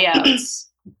doing layouts.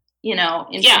 In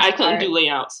Yeah, I couldn't art, do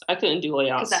layouts. I couldn't do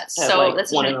layouts. because that's at, so like,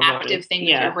 that's 1 such in an the morning. active thing with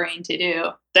Yeah, your brain to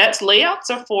do. that's layouts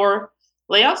are for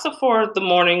the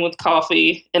morning with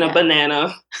coffee and Yeah. a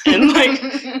banana and like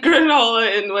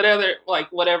granola and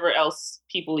whatever else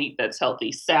people eat that's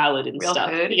healthy, salad and Real stuff.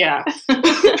 food. Yeah.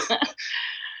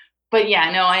 But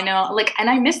yeah, no, I know. Like, and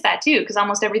I miss that too, because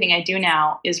almost everything I do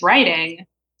now is writing.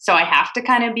 So I have to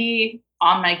kind of be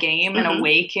on my game and Mhm.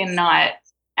 awake and not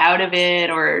out of it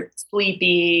or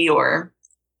sleepy or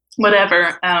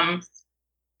whatever. And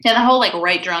the whole like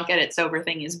write drunk, edit sober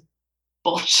thing is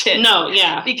bullshit. No,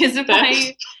 yeah. Because if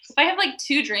That's- I have like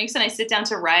 2 drinks and I sit down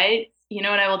to write, you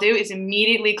know what I will do is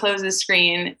immediately close the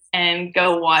screen and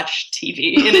go watch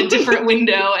TV in a different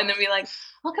window, and then be like,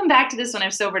 I'll come back to this when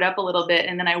I've sobered up a little bit,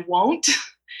 and then I won't.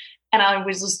 and I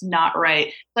was just not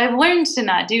right. So I've learned to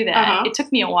not do that. Uh-huh. It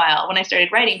took me a while when I started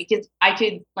writing because I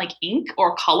could like ink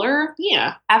or color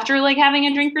Yeah. after like having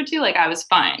a drink or two. Like I was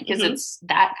fine because Mhm. it's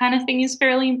that kind of thing is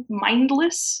fairly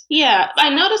mindless. Yeah. I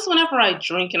notice whenever I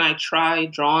drink and I try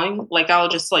drawing, like I'll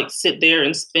just like sit there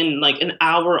and spend like an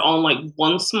hour on like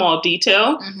one small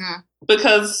detail. Mm-hmm.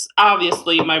 Because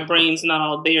obviously my brain's not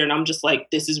all there and I'm just like,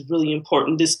 this is really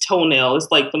important. This toenail is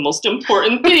like the most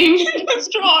important thing in this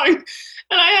drawing.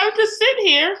 And I have to sit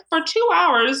here for 2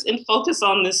 hours and focus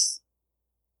on this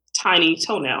tiny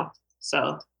toenail.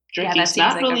 So drinking's seems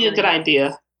not like a really a good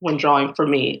idea when drawing for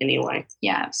me anyway.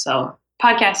 Yeah. So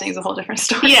Podcasting is a whole different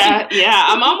story. yeah,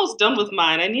 I'm almost done with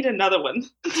mine. I need another one.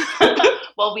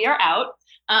 Well, we are out.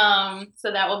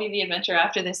 So that will be the adventure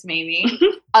after this, maybe.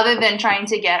 Other than trying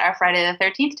to get our Friday the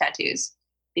 13th tattoos,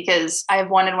 because I've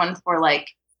wanted one for like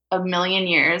a million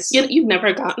years. You've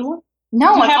never gotten one?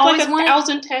 No, You I've have always like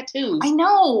 1,000 tattoos. I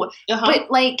know, Uh-huh.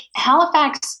 but like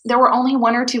Halifax, there were only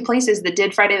 1 or 2 places that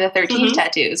did Friday the 13th Mhm.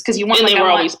 tattoos because you want And like they were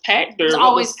I want- always packed? It was or what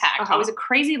always packed. uh-huh. It was a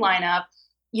crazy lineup.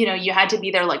 You know, you had to be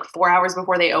there like 4 hours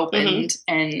before they opened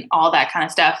and all that kind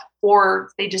of stuff,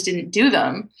 or they just didn't do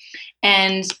them.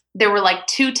 And there were like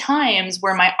 2 times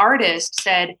where my artist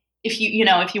said, if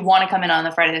you want to come in on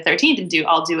the Friday the 13th and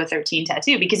I'll do a 13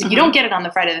 tattoo, because if you don't get it on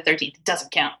the Friday the 13th, it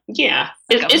doesn't count. Yeah.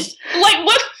 Like, It's like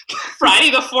what?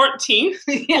 Friday the 14th?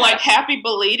 Yeah. Like happy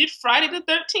belated Friday the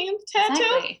 13th tattoo?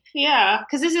 Exactly. Yeah.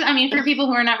 Because this is, for people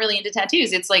who are not really into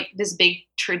tattoos, it's like this big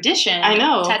tradition. I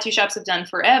know. Tattoo shops have done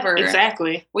forever.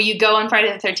 Exactly. Where you go on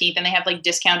Friday the 13th and they have like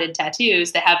discounted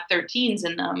tattoos that have 13s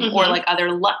in them, Mhm. or like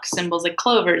other luck symbols like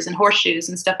clovers and horseshoes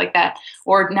and stuff like that,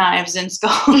 or knives and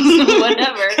skulls,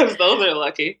 whatever. Because those are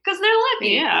lucky. Because they're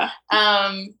lucky. Yeah.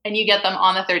 And you get them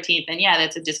on the 13th, and yeah,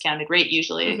 that's a discounted rate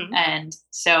usually. Mhm. And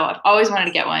so I've always wanted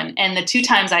to get one. And the 2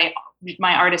 times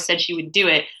my artist said she would do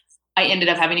it, I ended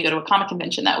up having to go to a comic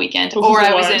convention that weekend, or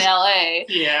I was in LA.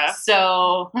 Yeah.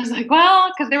 So I was like,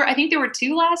 well, because I think there were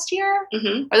 2 last year,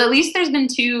 Mm-hmm. or at least there's been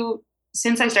 2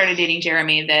 since I started dating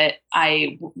Jeremy that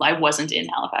I wasn't in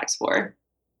Halifax for.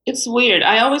 It's weird.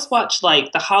 I always watch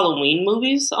like the Halloween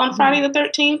movies on Mhm. Friday the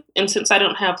 13th. And since I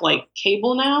don't have like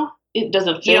cable now, it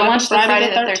doesn't You feel don't like watch a the Friday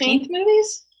the 13th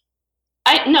movies?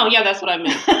 No, yeah, that's what I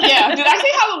meant. Yeah. Did I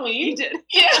say Halloween? You did.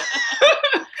 Yeah.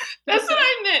 That's what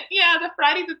I meant. Yeah, the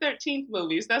Friday the 13th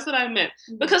movies. That's what I meant.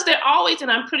 Because they're always,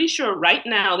 and I'm pretty sure right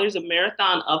now there's a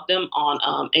marathon of them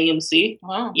on AMC.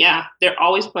 Wow. Yeah, they're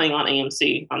always playing on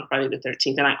AMC on Friday the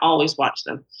 13th, and I always watch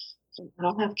them. I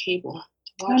don't have cable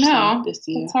to watch them this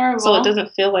year. That's horrible. So it doesn't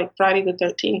feel like Friday the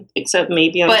 13th, except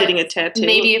maybe I'm But getting a tattoo.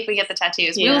 Maybe if we get the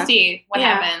tattoos, Yeah. we'll see what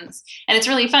Yeah. happens. And it's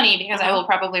really funny because I Uh-huh. will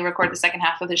probably record the second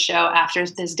half of the show after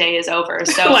this day is over.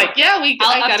 So like, yeah, I'll I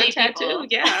got a update tattoo. people.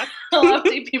 Yeah. I'll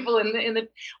update people in the.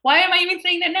 Why am I even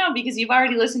saying that now? Because you've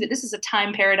already listened to this. Is a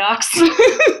time paradox.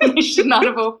 You should not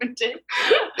have opened it.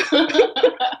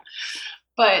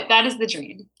 But that is the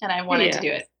dream, and I wanted to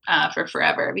do it for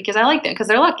forever because I like them because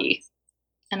they're lucky,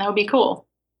 and that would be cool.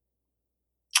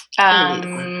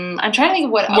 I'm trying to think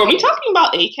of what. Were we talking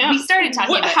about ACAMP? We started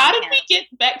talking about How did ACAMP. we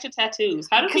get back to tattoos?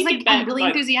 How did we Because get back? I'm really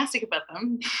like- enthusiastic about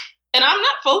them. And I'm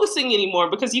not focusing anymore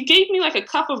because you gave me like a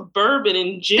cup of bourbon and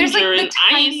There's ginger like the and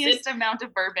ice. tiniest amount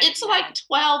of bourbon. It's in like that.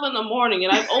 12 in the morning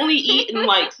and I've only eaten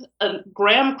like a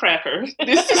graham cracker.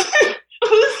 This is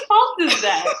Whose fault is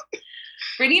that?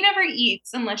 Brittany never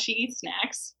eats unless she eats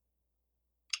snacks.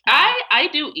 I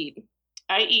do eat.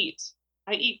 I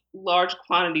eat large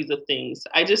quantities of things.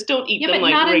 I just don't eat Yeah, them but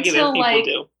like not regular until, people like,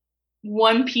 do.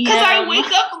 1 p.m. Because I wake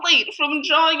up late from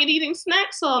drawing and eating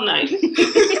snacks all night.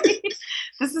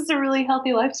 This is a really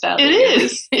healthy lifestyle. It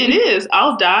is. It is.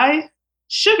 I'll die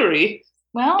sugary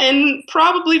Well, and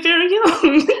probably very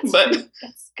young. But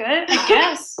that's good, I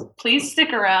guess. Please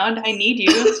stick around. I need you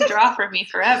to draw for me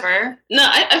forever. no,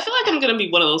 I feel like I'm going to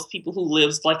be one of those people who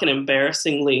lives like an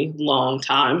embarrassingly long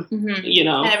time, Mm-hmm. you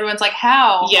know? And everyone's like,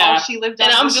 how? Yeah. All she lived on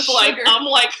And I'm was just sugar. like, I'm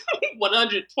like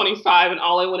 125 and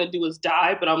all I want to do is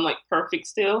die, but I'm like perfect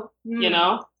still, you Mm.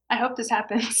 know? I hope this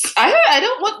happens. I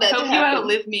don't want I that hope to you happen.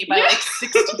 outlive me by like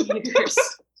 60 years.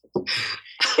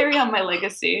 Carry on my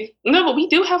legacy. No, but we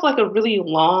do have like a really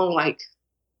long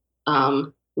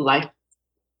life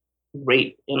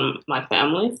rate in my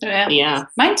family. Yeah. Yeah.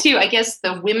 Mine too. I guess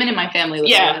the women in my family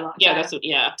live a really long Yeah, time. that's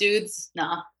what Dudes,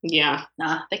 nah, yeah.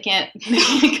 they can't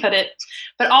cut it.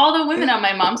 But all the women on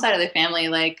my mom's side of the family,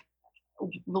 like,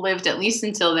 lived at least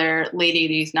until their late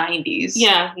 80s, 90s.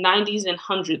 Yeah, 90s and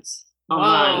hundreds on Whoa.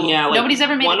 mine. Yeah, like Nobody's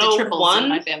ever made it to triples 101. in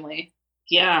my family.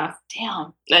 Yeah,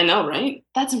 Damn, I know, right?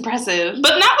 that's impressive.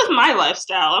 But not with my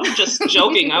lifestyle. I'm just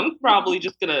joking. I'm probably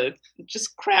just gonna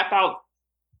just crap out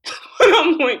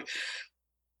I'm like,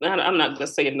 I'm not gonna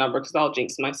say a number because I'll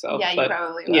jinx myself. Yeah, you but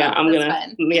probably will. yeah, That's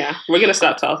fine. Yeah, we're gonna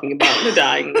stop talking about the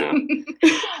dying now.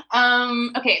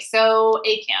 Okay, so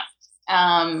A camp.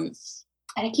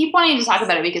 And I keep wanting to talk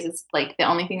about it because it's like the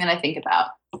only thing that I think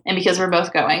about, and because we're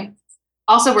both going.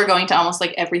 Also, we're going to almost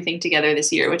like everything together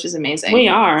this year, which is amazing. We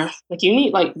are. Like, you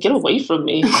need, like, get away from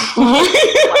me. You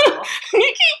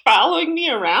keep following me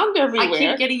around everywhere. I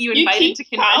keep getting you invited to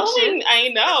conventions. I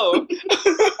know.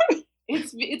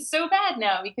 It's so bad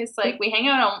now because like we hang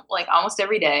out like almost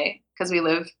every day because we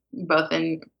live both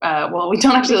in well, we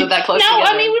don't actually live that close together.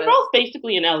 I mean, we're both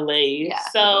basically in LA. Yeah,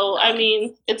 so I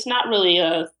mean, it's not really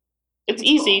it's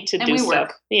easy cool. to and do we stuff.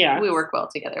 Work. Yeah. We work well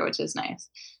together, which is nice.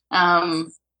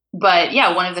 But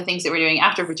yeah, one of the things that we're doing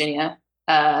after Virginia,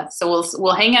 so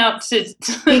we'll hang out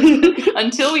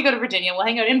until we go to Virginia. We'll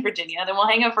hang out in Virginia, then we'll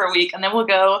hang out for a week, and then we'll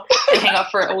go and hang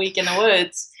out for a week in the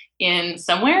woods in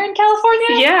somewhere in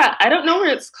California. Yeah, I don't know where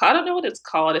it's called. I don't know what it's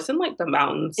called. It's in like the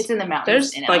mountains. It's in the mountains.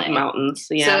 There's in like LA. mountains.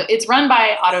 Yeah. So it's run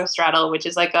by Autostraddle, which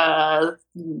is like a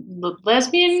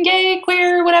lesbian, gay,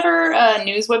 queer, whatever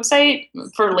news website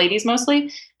for ladies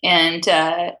mostly, and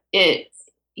I've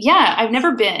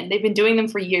never been. They've been doing them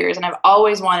for years, and I've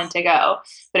always wanted to go,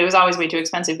 but it was always way too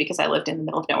expensive because I lived in the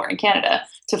middle of nowhere in Canada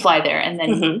to fly there and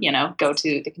then, go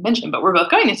to the convention. But we're both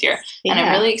going this year, and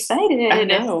I'm really excited. I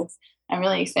know. I'm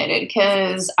really excited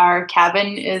because our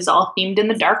cabin is all themed in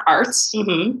the dark arts,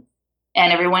 Mm-hmm.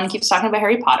 and everyone keeps talking about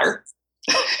Harry Potter.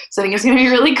 So I think it's going to be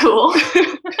really cool.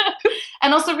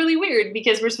 And also really weird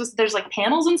because there's like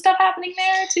panels and stuff happening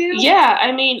there too. Yeah,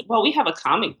 I mean, well, we have a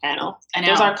comic panel. I know.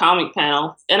 There's our comic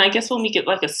panel. And I guess when we get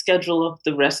like a schedule of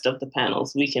the rest of the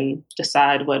panels, we can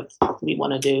decide what we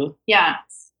want to do. Yeah.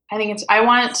 So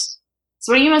what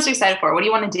are you most excited for? What do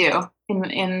you want to do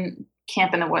in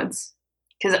Camp in the Woods?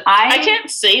 Because I can't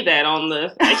say that on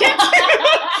the, I can't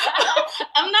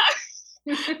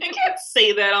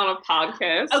say that on a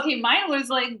podcast. Okay, mine was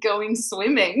like going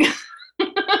swimming.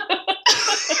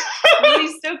 Really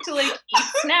stoked to like eat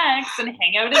snacks and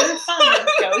hang out in the sun and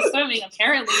go swimming.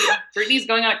 Apparently, Brittany's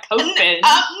going on a coat binge.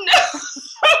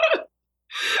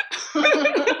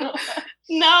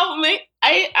 No,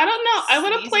 I don't know. I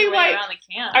want to play like. Around the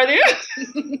camp. Are there?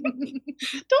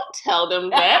 Don't tell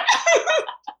them that.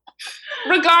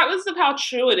 Regardless of how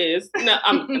true it is. No,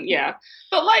 yeah.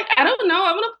 But like, I don't know.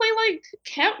 I want to play like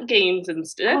camp games and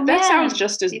stuff. That sounds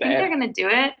just as do you bad. think they're gonna do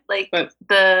it? Like But,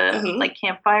 like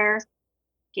campfire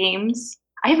games?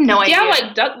 I have no idea. Yeah,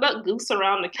 like duck goose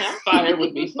around the campfire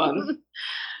would be fun. I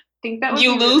think that would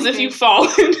You be lose really if you good. fall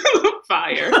into the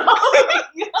fire.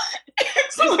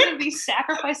 There's gonna be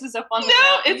sacrifices up on the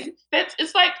mountain. It's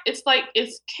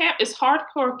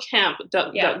hardcore camp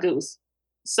duck goose.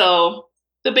 So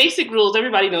the basic rules,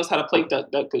 everybody knows how to play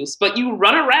duck goose, but you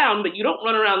run around, but you don't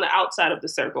run around the outside of the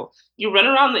circle. You run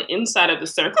around the inside of the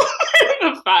circle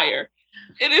in the fire.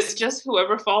 It is just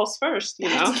whoever falls first, you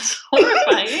know. That's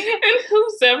horrifying. And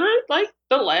who's ever like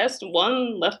the last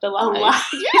one left alive.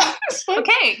 Yeah.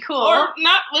 Okay, cool. Or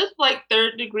not with like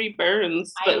third-degree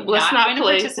burns, but I'm let's not not going to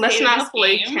play. participate Let's in not this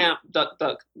play game. camp duck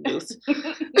goose.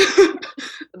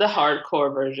 The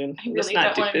hardcore version. I Let's really not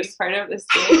don't do want to be this. part of this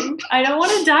game. I don't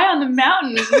want to die on the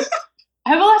mountain. I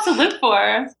have a lot to live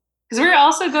for. Because we're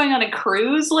also going on a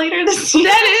cruise later this year.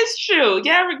 That is true.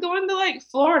 Yeah, we're going to like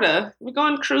Florida. We're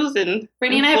going cruising.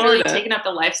 Brittany and I have really taken up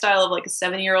the lifestyle of like a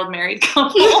 7-year-old married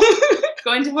couple.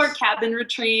 Going to our cabin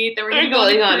retreat. Then we're We're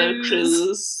going on a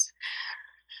cruise.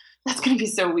 That's going to be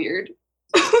so weird.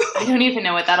 I don't even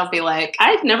know what that'll be like.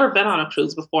 I've never been on a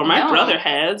cruise before. My No. brother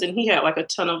has, and he had like a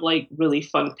ton of like really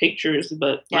fun pictures,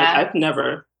 but like, Yeah. I've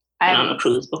never been on a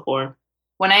cruise before.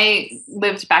 When I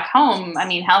lived back home, I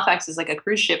mean, Halifax is like a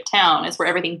cruise ship town. It's where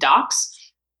everything docks.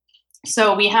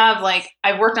 So we have like,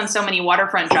 I've worked on so many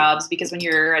waterfront jobs because when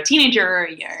you're a teenager,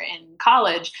 you're in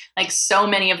college, like so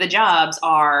many of the jobs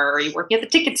are you working at the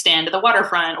ticket stand at the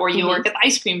waterfront, or you work at the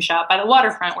ice cream shop by the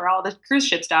waterfront where all the cruise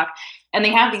ships dock. And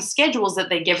they have these schedules that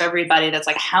they give everybody that's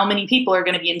like how many people are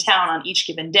going to be in town on each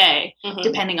given day,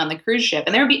 depending on the cruise ship.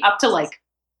 And there would be up to like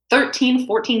 13,000,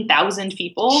 14,000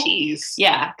 people. Jeez.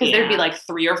 Yeah, because there'd be like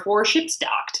 3 or 4 ships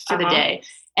docked for the day.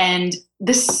 And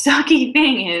the sucky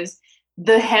thing is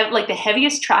the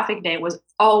heaviest traffic day was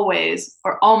always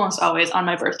or almost always on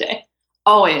my birthday.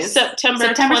 Always. September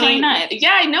 29th.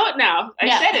 Yeah, I know it now. I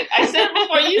said it. I said it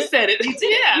before you said it. You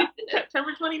did. Yeah.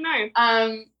 September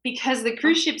 29th. Because the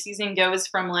cruise ship season goes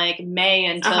from like May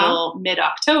until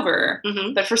mid-October.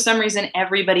 But for some reason,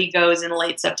 everybody goes in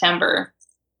late September.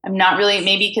 I'm not really,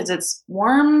 maybe because it's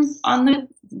warm on the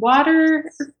water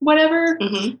or whatever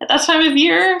at that time of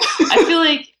year. I feel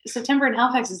like September in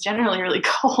Halifax is generally really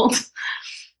cold.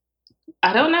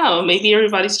 I don't know. Maybe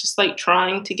everybody's just like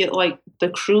trying to get like the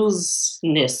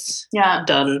cruise-ness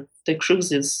done. The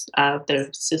cruises out of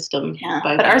their system. Yeah.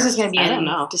 But ours is going to be in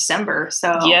December.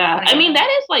 So yeah. I mean, that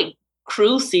is like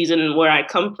cruise season where I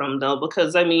come from, though,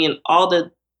 because I mean, all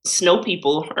the snow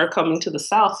people are coming to the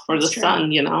south for the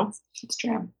sun, you know? It's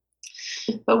true.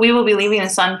 But we will be leaving the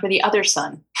sun for the other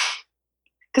sun.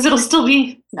 Because it'll still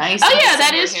be nice. Oh, yeah,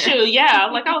 that is true. Yeah.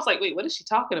 Like, I was like, wait, what is she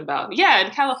talking about? Yeah,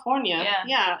 in California.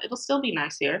 Yeah, it'll still be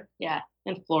nice here. Yeah.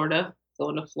 In Florida.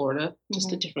 Going to Florida.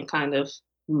 Just a different kind of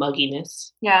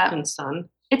mugginess. Yeah. And sun.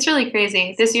 It's really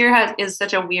crazy. This year is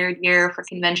such a weird year for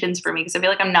conventions for me because I feel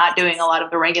like I'm not doing a lot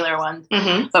of the regular ones,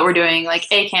 but we're doing like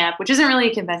A Camp, which isn't really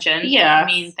a convention. Yeah. I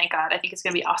mean, thank God. I think it's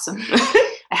going to be awesome.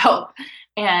 I hope.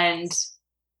 And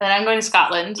then I'm going to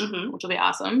Scotland, which will be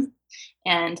awesome.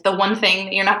 And the one thing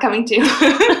that you're not coming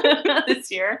to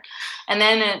this year. And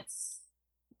then it's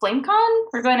FlameCon.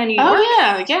 We're going to New York.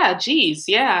 Oh, yeah. Geez,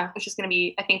 yeah. Which is going to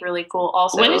be, I think, really cool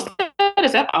also. When is that?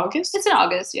 Is that August? It's in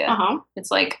August, yeah. It's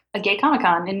like a gay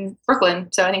Comic-Con in Brooklyn,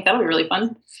 so I think that'll be really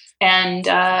fun. And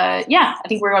I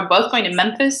think we're both going to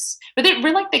Memphis. But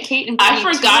we're like the Kate and Brittany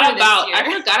I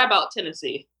forgot about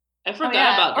Tennessee. I forgot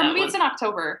about that. Or maybe it's in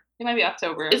October. It might be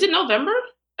October. Is it November?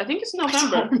 I think it's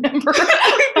November. I don't remember.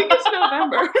 I think it's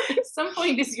November. At some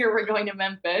point this year, we're going to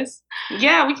Memphis.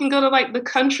 Yeah, we can go to like the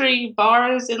country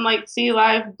bars and like see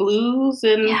live blues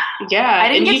and I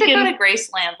didn't get to go to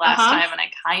Graceland last time, and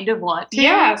I kind of want to.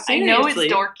 Yeah, seriously. I know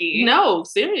it's dorky. No,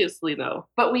 seriously though.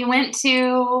 But we went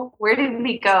to, where did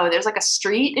we go? There's like a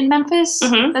street in Memphis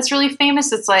that's really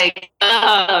famous. It's like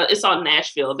it's on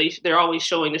Nashville. They're always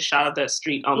showing a shot of that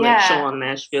street on that show on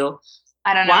Nashville.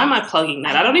 I don't know. Why am I plugging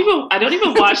that? I don't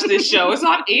even watch this show. It's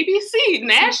on ABC,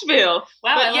 Nashville.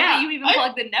 Wow, I love that you even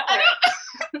plugged the network.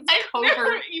 I've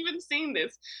never even seen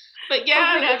this. But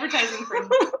covert advertising for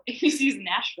ABC's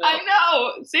Nashville. I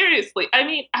know. Seriously. I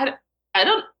mean, I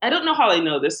don't know how I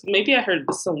know this. Maybe I heard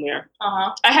this somewhere.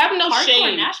 I have no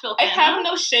shame. Nashville fan, I have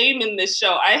no shame in this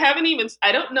show. I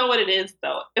don't know what it is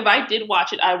though. If I did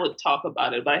watch it, I would talk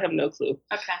about it, but I have no clue.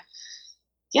 Okay.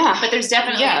 Yeah. But there's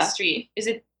definitely a street. Is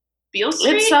it Beale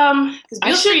Street? It's because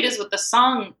Beale Street is with the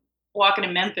song "Walking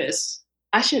in Memphis."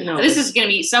 I should know. This is going to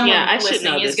be someone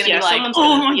listening is going to be like,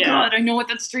 "Oh my god, I know what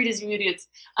that street is, you idiots."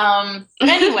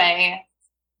 Anyway,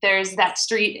 there's that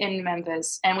street in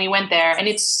Memphis, and we went there, and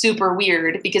it's super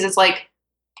weird because it's like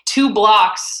 2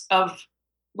 blocks of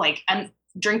like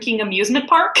drinking amusement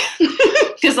park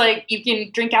because like you can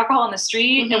drink alcohol on the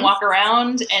street and walk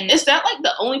around. And is that like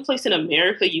the only place in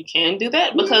America you can do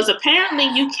that? Because apparently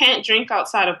you can't drink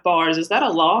outside of bars. Is that a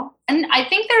law? And I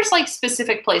think there's like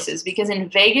specific places because in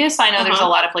Vegas I know there's a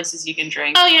lot of places you can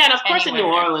drink. Oh yeah, and of course in New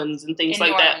Orleans and things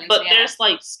like that. But there's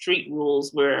like street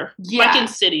rules where like in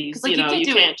cities, like,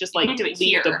 you can't just like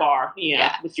leave the bar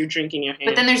with your drink in your hand.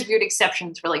 But then there's weird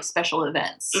exceptions for like special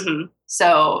events.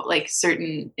 So like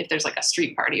if there's like a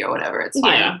street party or whatever, it's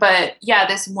fine. But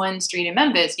this one street in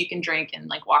Memphis you can drink and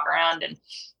like walk around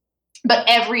but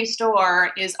every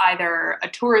store is either a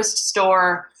tourist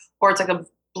store or it's like a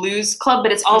blues club,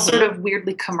 but it's all sort of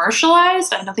weirdly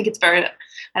commercialized. I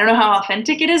don't know how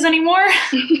authentic it is anymore.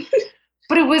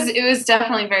 But it was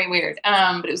definitely very weird.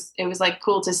 But it was like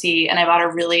cool to see, and I bought a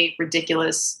really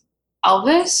ridiculous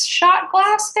Elvis shot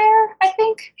glass there, I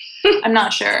think. I'm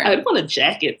not sure. I'd want a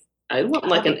jacket. I'd want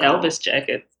like an Elvis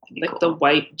jacket. Like the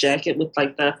white jacket with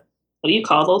like the, what do you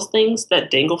call those things that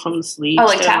dangle from the sleeves? Oh,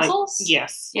 like tassels? Like,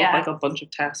 yes. Yeah. With like a bunch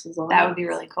of tassels on That would be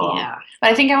really cool. Yeah.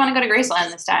 But I think I want to go to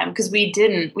Graceland this time because we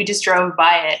just drove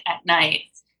by it at night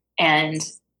and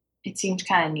it seemed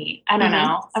kind of neat. I don't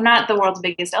know. I'm not the world's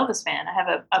biggest Elvis fan. I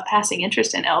have a passing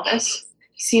interest in Elvis.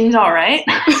 He seems all right.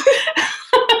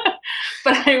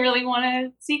 But I really want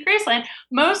to see Graceland,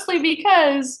 mostly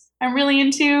because I'm really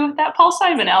into that Paul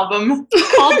Simon album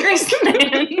called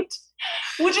Graceland.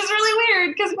 Which is really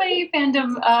weird because my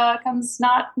fandom comes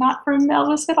not from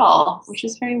Elvis at all, which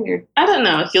is very weird. I don't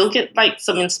know. You'll get like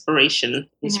some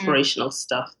inspirational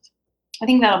stuff. I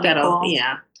think that'll be cool.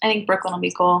 Yeah. I think Brooklyn will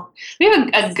be cool. We have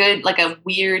a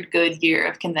weird good year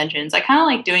of conventions. I kind of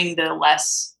like doing the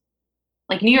less,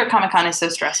 like New York Comic Con is so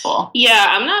stressful. Yeah,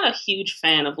 I'm not a huge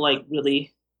fan of like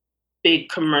really big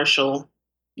commercial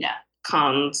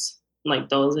cons like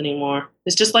those anymore.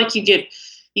 It's just like you get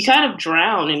you kind of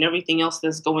drown in everything else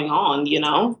that's going on, you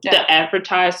know? Yeah. The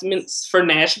advertisements for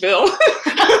Nashville.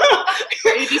 For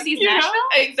ABC's Nashville?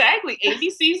 Exactly.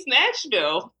 ABC's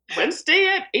Nashville. Wednesday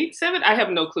at 8-7. I have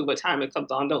no clue what time it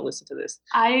comes on. Don't listen to this.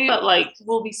 But like,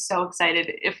 will be so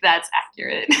excited if that's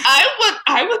accurate.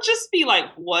 I would just be like,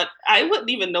 what? I wouldn't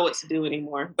even know what to do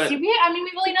anymore. But See, we've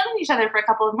only known each other for a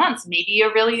couple of months. Maybe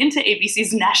you're really into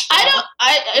ABC's Nashville.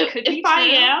 If I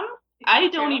am, I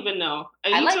don't even know.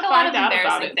 I need like to a lot find of out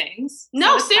about embarrassing it. things.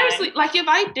 No, so it's seriously. fine. Like, if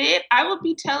I did, I would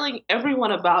be telling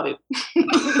everyone about it.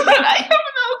 I have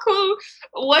no clue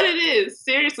what it is.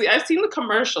 Seriously, I've seen the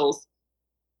commercials.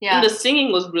 Yeah. And the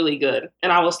singing was really good.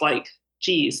 And I was like,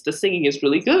 geez, the singing is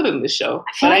really good in this show.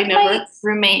 I feel But like I never... my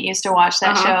roommate used to watch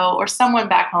that Uh-huh. show, or someone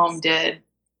back home did,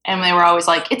 and they were always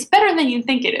like, "It's better than you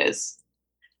think it is."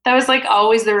 That was like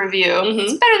always the review. Mhm.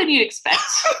 It's better than you'd expect.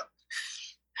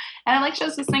 And I like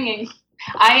shows with singing.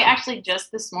 I actually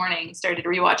just this morning started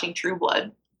rewatching True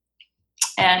Blood,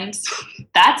 and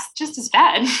that's just as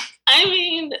bad. I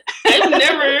mean,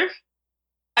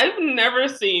 I've never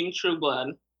seen True Blood.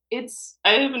 It's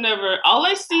All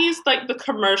I see is like the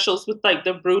commercials with like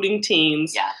the brooding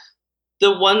teens. yeah.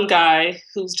 The one guy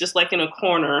who's just like in a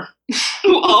corner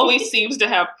who always seems to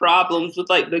have problems with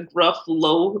like the gruff,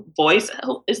 low voice.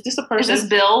 Oh, is this a Is person? this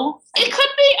Bill? It could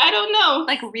be. I don't know.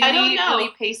 Like I don't know.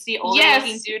 really pasty, older Yes.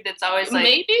 looking dude that's always like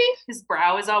Maybe. his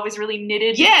brow is always really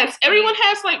knitted. Yes. Everyone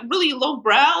has like really low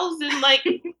brows and like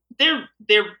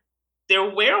they're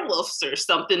werewolves or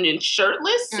something and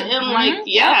shirtless and like Mhm.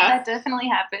 yeah. Yep, that definitely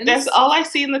happens. That's all I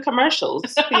see in the commercials,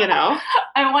 you know?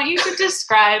 I want you to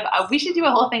describe. We should do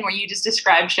a whole thing where you just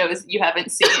describe shows you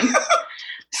haven't seen.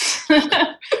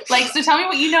 Like, so tell me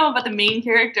what you know about the main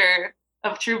character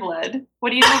of True Blood. What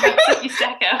do you know about Sookie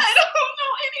Stackhouse? I don't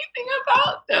know anything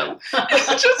about them.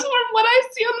 It's just from what I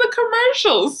see on the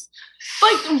commercials.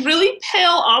 Like really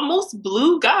pale, almost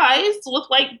blue guys with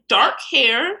like dark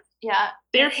hair. Yeah,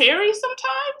 They're hairy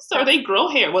sometimes, or they grow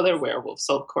hair. Well, they're werewolves,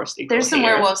 so of course they grow there's some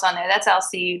hair. werewolves on there. That's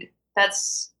Alcide.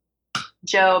 That's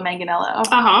Joe Manganiello.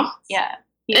 Uh-huh. Yeah.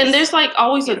 And there's like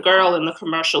always a beautiful. girl in the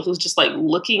commercial who's just like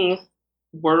looking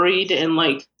worried and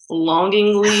like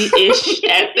longingly-ish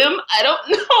at them. I don't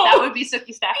know. That would be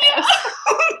Sookie Stackhouse.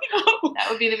 That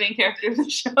would be the main character of the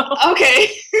show. Okay.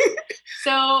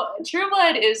 So True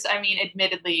Blood is,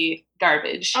 admittedly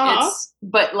garbage. Uh-huh.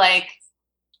 But like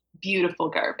beautiful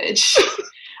garbage.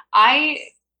 I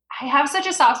have such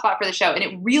a soft spot for the show, and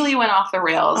it really went off the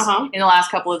rails Uh-huh. in the last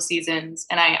couple of seasons.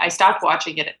 And I stopped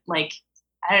watching it at, like,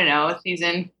 I don't know,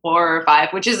 season 4 or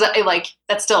 5, which is like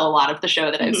that's still a lot of the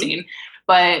show that I've Mhm. seen.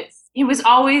 But it was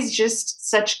always just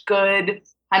such good,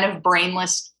 kind of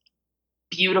brainless,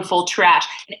 beautiful trash.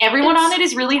 And everyone on it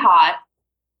is really hot.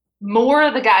 More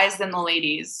of the guys than the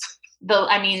ladies.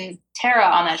 Tara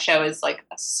on that show is like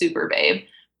a super babe.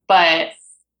 But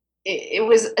it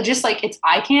was just like, it's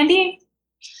eye candy.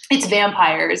 It's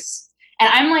vampires. And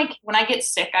I'm like, when I get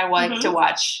sick, I want Mhm. to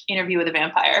watch Interview with a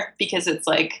Vampire because it's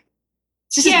like,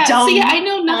 it's just Yeah, dumb. see, I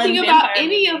know nothing fun about vampire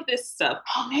any movie. of this stuff.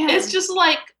 Oh man. It's just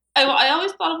like, I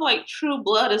always thought of like True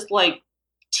Blood as like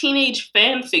teenage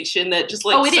fan fiction that just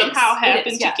like Oh, it is. somehow It is,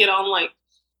 happened yeah. to get on like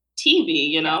TV,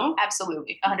 you know?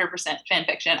 Absolutely, 100% fan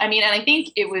fiction. And I think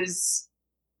it was.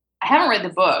 I haven't read the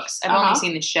books. I've only Uh-huh.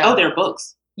 seen the show. Oh, they're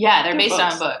books. yeah, they're they're based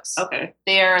books. on books. Okay.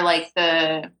 They're like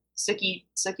the Sookie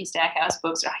Stackhouse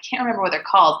books. I can't remember what they're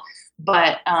called,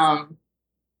 but I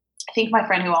think my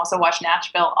friend who also watched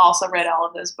Nashville also read all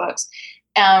of those books.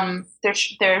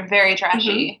 They're very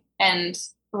trashy and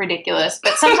ridiculous,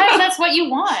 but sometimes that's what you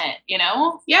want, you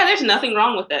know? Yeah, there's nothing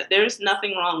wrong with that. There's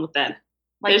nothing wrong with that.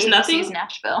 Like There's ABC's nothing-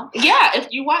 Nashville. Yeah, if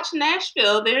you watch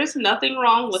Nashville, there's nothing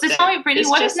wrong with So that. tell me, Brittany, It's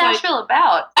what is just like- Nashville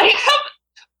about? I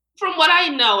have, from what I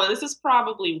know, and this is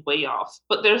probably way off,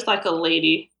 but there's like a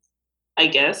lady, I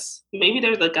guess. Maybe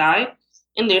there's a guy,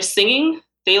 and they're singing.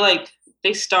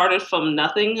 They started from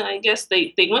nothing, I guess.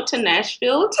 They went to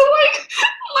Nashville to like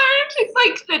learn.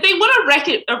 Like they won a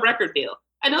record deal.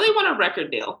 I know they won a record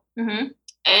deal, Mm-hmm.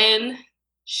 and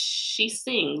she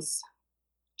sings.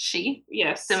 She?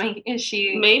 Yes, Is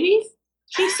she? maybe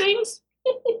she sings.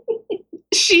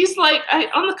 She's like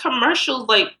on the commercials,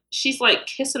 like she's like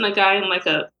kissing a guy in like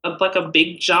a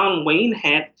big John Wayne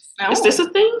hat. Oh. Is this a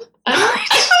thing? I don't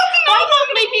know.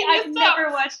 I'm making I've this up.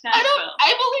 never watched Nashville.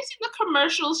 I've only seen the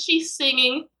commercials. She's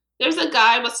singing. There's a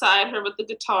guy beside her with the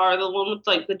guitar, the one with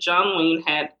like the John Wayne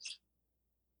hat,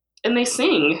 and they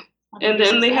sing. And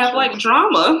then they have like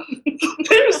drama.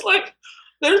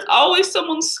 There's always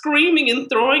someone screaming and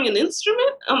throwing an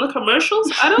instrument on the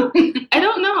commercials. I don't know. I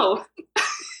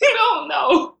don't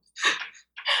know.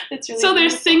 It's really So they're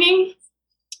beautiful. singing.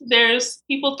 there's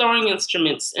people throwing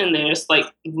instruments, and there's like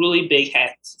really big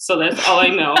hats. So that's all I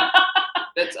know.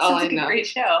 That's all I know. Great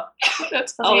show.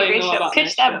 That's all I know about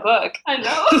Pitch that book. I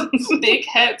know. Big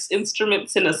hats,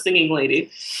 instruments, and a singing lady.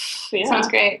 Yeah. Sounds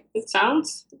great. It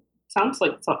sounds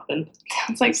like something.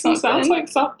 Sounds like something. Sounds like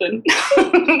something.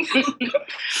 I'm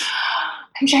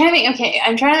trying to think. Okay,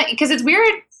 because it's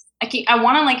weird. I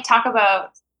want to like talk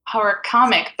about horror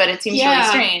comic, but it seems really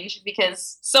strange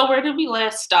because. So where did we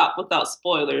last stop without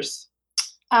spoilers?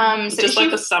 So just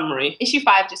like a summary. Issue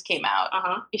 5 just came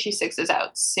out. Issue 6 is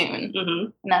out soon,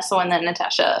 and that's the one that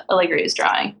Natasha Allegri is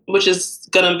drawing, which is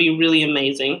gonna be really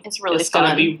amazing. It's fun.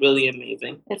 Gonna be really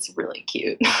amazing. It's really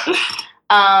cute.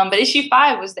 But issue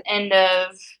 5 was the end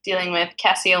of dealing with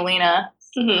Cassiolina.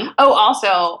 Oh,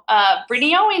 also,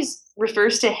 Brittany always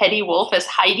refers to Hetty Wolf as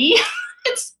Heidi.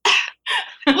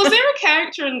 Was there a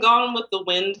character in Gone with the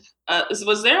Wind?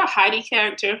 Was there a Heidi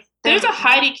character? There's a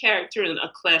Heidi character in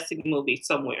a classic movie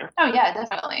somewhere. Oh, yeah,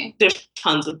 definitely. There's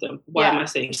tons of them. Why am I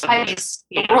saying Heidi's?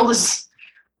 The world is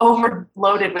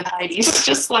overloaded with Heidis. It's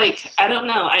just like, I don't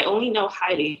know. I only know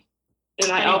Heidi.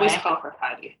 And I always call her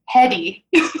Heidi. Hetty.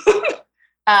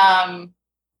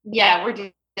 Yeah,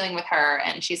 we're dealing with her,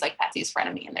 and she's like Patsy's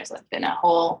frenemy, and there's like been a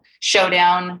whole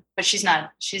showdown, but she's not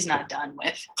done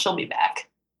with. She'll be back.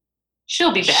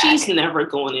 She's never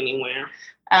going anywhere.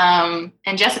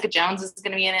 And Jessica Jones is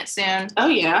going to be in it soon. Oh,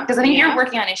 yeah. Because I think you're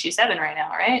working on issue 7 right now,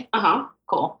 right? Uh-huh.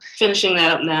 Cool. Finishing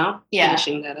that up now. Yeah.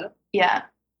 Finishing that up. Yeah.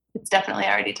 It's definitely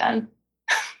already done.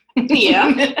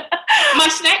 Yeah. My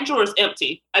snack drawer is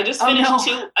empty. I just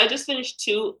finished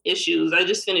 2 issues. I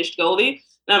just finished Goldie,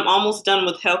 and I'm almost done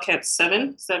with Hellcat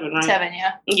 7. 7, right? 7,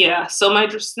 yeah. Yeah. So my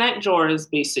snack drawer is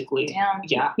basically... Damn.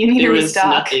 Yeah. You need to restock.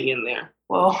 There is nothing in there.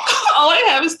 Whoa. All I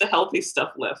have is the healthy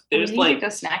stuff left. There's like go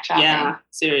snack shopping. Yeah,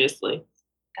 seriously.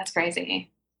 That's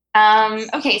crazy.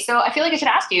 Okay, so I feel like I should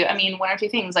ask you, I mean, one or two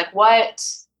things. Like what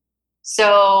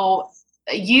so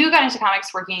you got into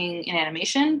comics working in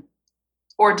animation,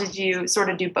 or did you sort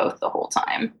of do both the whole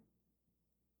time?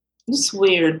 It's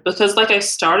weird because like I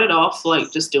started off like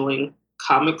just doing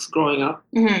comics growing up,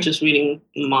 just reading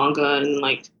manga and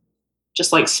like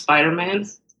just like Spider-Man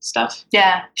stuff.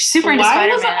 Yeah, super into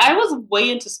Spider-Man. I was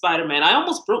way into Spider-Man. I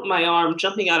almost broke my arm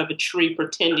jumping out of a tree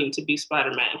pretending to be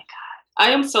Spider-Man. Oh my God. I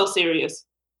am so serious.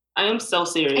 I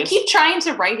keep trying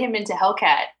to write him into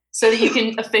Hellcat so that you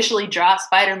can officially draw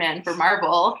Spider-Man for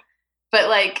Marvel. But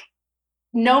like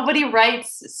nobody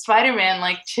writes Spider-Man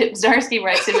like Chip Zdarsky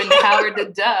writes him into Howard the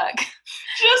Duck.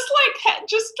 Just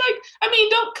like I mean,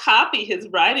 don't copy his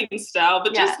writing style,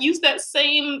 but just use that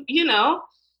same,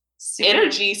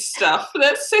 energy stuff.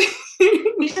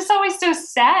 He's just always so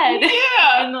sad.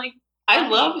 Yeah. And like I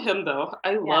love him though.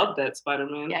 I love that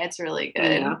Spider-Man. Yeah, it's really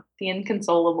good. Yeah. The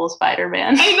inconsolable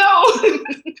Spider-Man. I know.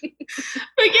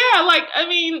 But yeah, like I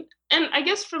mean, and I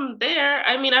guess from there,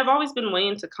 I mean, I've always been way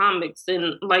into comics,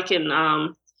 and like in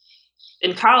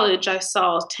college, I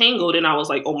saw Tangled, and I was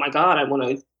like, oh my God, I want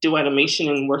to do animation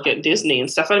and work at Disney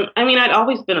and stuff. I mean, I'd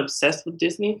always been obsessed with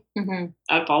Disney. Mm-hmm.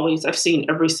 I've seen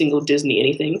every single Disney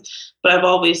anything, but I've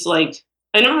always I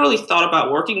never really thought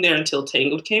about working there until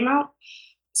Tangled came out.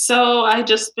 So I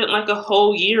just spent like a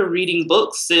whole year reading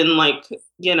books and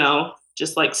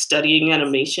just like studying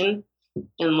animation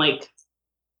and like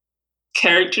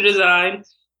character design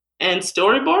and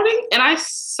storyboarding. And I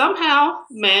somehow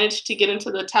managed to get into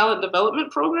the talent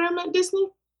development program at Disney.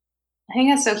 I think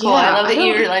that's so cool. Yeah, I love that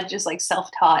you're like just like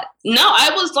self-taught. No,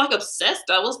 I was like obsessed.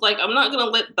 I was like, I'm not gonna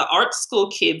let the art school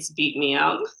kids beat me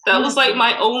out. That was like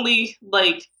my only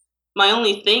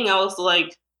thing. I was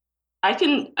like, I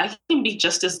can be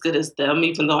just as good as them,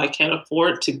 even though I can't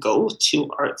afford to go to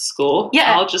art school.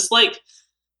 Yeah, I'll just like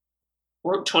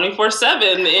work 24/7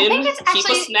 and keep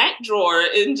a snack drawer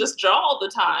and just draw all the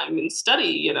time and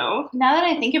study, Now that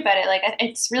I think about it, like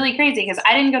it's really crazy because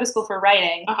I didn't go to school for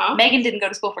writing. Megan didn't go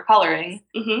to school for coloring.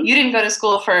 Mm-hmm. You didn't go to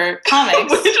school for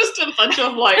comics. We're just a bunch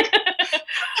of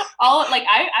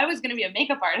I was going to be a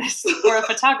makeup artist or a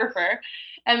photographer.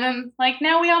 And then,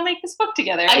 now we all make this book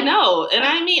together. I know. And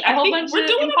I mean, I think we're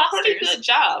doing a pretty good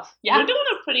job. Yeah. We're doing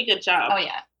a pretty good job. Oh,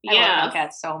 yeah. I love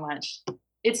Hellcat so much.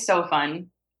 It's so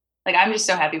fun. I'm just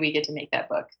so happy we get to make that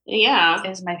book. Yeah.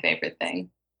 It's my favorite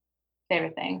thing.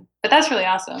 But that's really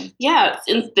awesome. Yeah.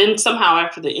 And then somehow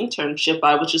after the internship,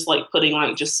 I was just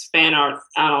putting just fan art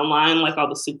out online, all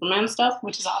the Superman stuff.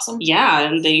 Which is awesome. Yeah.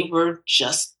 And they were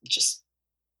just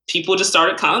people just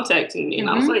started contacting me. And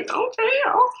I was like, okay,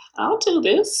 I'll do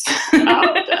this.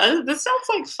 This sounds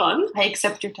like fun. I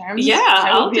accept your terms. Yeah,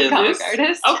 I'll do this.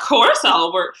 Artist. Of course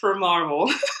I'll work for Marvel.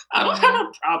 I don't have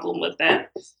a problem with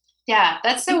that. Yeah,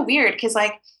 that's so weird because,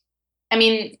 I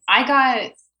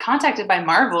got contacted by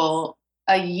Marvel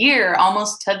a year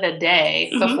almost to the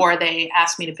day before they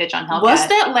asked me to pitch on Hellcat. Was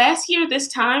that last year this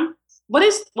time? What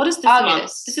is this month?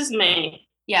 August. This is May.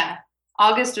 Yeah.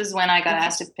 August was when I got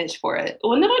asked to pitch for it.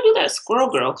 When did I do that Squirrel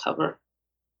Girl cover?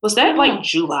 Was that like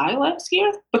July last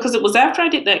year? Because it was after I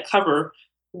did that cover,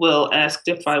 Will asked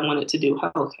if I wanted to do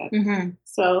Hellcat. Mm-hmm.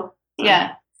 So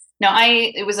yeah. No,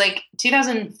 it was like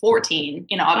 2014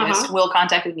 in August. Will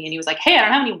contacted me and he was like, "Hey, I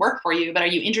don't have any work for you, but are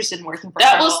you interested in working for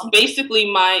that Marvel?" was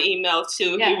basically my email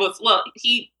too. Yeah. He was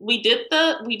we did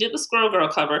the Squirrel Girl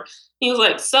cover. He was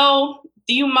like, "So,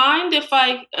 do you mind if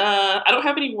I don't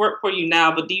have any work for you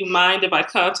now, but do you mind if I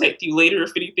contact you later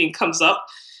if anything comes up?"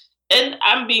 And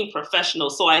I'm being professional,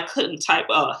 so I couldn't type,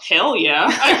 hell yeah.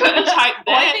 I couldn't type that.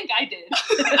 Well, I think I did.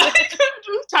 I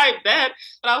couldn't type that.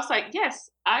 But I was like, yes,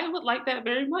 I would like that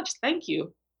very much. Thank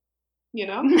you. You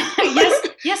know?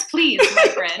 yes, please, my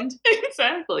friend.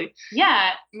 Exactly.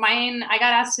 Yeah, I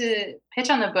got asked to pitch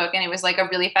on the book, and it was like a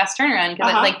really fast turnaround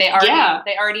because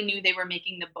they already knew they were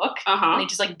making the book, and they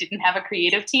just like didn't have a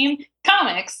creative team.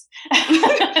 Comics.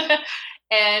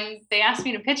 And they asked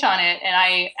me to pitch on it, and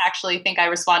I actually think I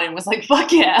responded and was like,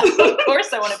 "Fuck yeah, of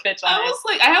course I want to pitch on it." I was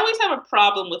like, I always have a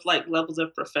problem with like levels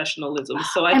of professionalism,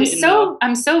 so I didn't know.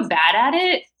 I'm so bad at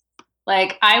it.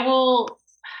 Like I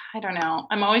don't know.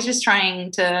 I'm always just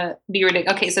trying to be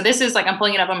ridiculous. Okay, so this is like, I'm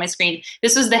pulling it up on my screen.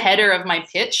 This was the header of my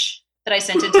pitch that I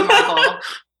sent it to Marvel,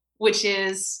 which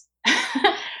is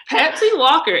Patsy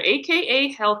Walker,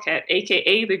 a.k.a. Hellcat,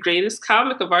 a.k.a. the greatest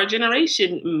comic of our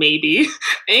generation, maybe,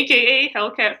 a.k.a.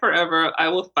 Hellcat forever. I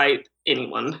will fight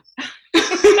anyone.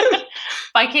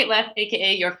 By Kate Leff,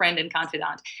 a.k.a. your friend and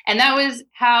confidant. And that was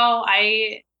how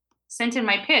I sent in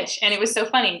my pitch. And it was so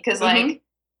funny because like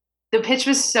the pitch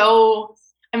was so...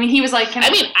 I mean, he was like...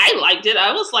 I liked it.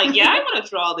 I was like, yeah, I want to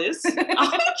draw this. I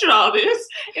want to draw this.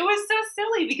 It was so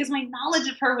silly because my knowledge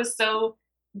of her was so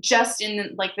just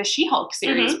in like the She-Hulk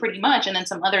series pretty much. And then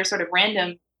some other sort of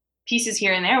random pieces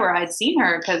here and there where I'd seen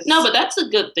her. No, but that's a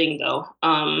good thing though.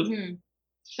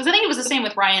 Because I think it was the same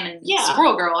with Ryan and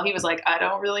Squirrel Girl. He was like, I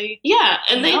don't really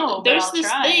know, there's this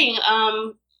thing,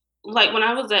 like when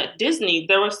I was at Disney,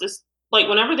 there was this, like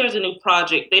whenever there's a new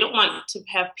project, they don't like to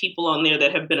have people on there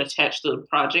that have been attached to the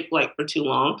project like for too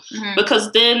long.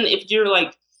 Because then if you're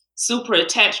like super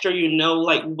attached or you know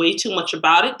like way too much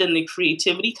about it, then the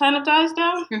creativity kind of dies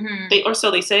down. Or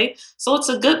so they say. So it's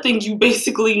a good thing you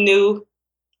basically knew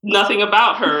nothing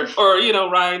about her, or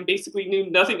Ryan basically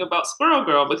knew nothing about Squirrel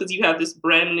Girl because you have this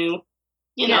brand new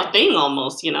thing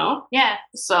almost, Yeah.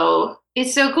 So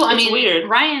it's so cool. I mean, weird.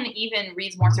 Ryan even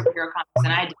reads more superhero comics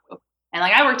than I do. And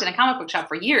like I worked in a comic book shop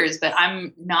for years, but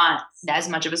I'm not as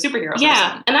much of a superhero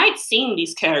person. And I'd seen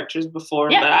these characters before,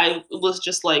 but I was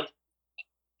just like,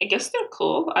 I guess they're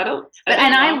cool. I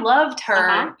loved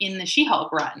her in the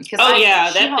She-Hulk run.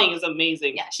 That thing is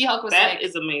amazing. Yeah, She-Hulk was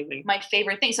is amazing. My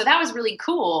favorite thing. So that was really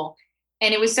cool.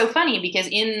 And it was so funny because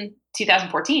in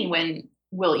 2014 when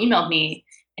Will emailed me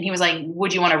and he was like,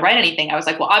 would you want to write anything? I was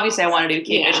like, well, obviously I want to do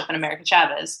Kate Bishop and America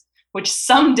Chavez, which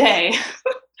someday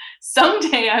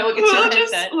I will get to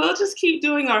write that. We'll just keep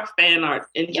doing our fan art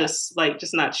and just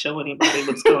not show anybody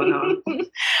what's going on.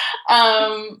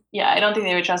 I don't think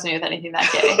they would trust me with anything that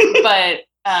day. But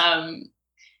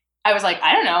I was like,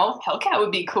 I don't know, Hellcat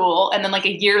would be cool. And then like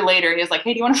a year later, he was like,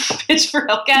 hey, do you want to pitch for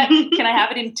Hellcat? Can I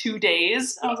have it in 2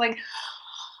 days? I was like,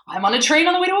 I'm on a train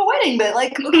on the way to a wedding, but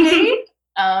like, okay.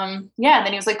 And then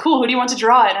he was like, cool, who do you want to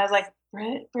draw it? And I was like,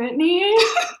 Brittany?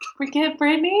 Forget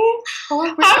Brittany?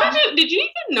 How did you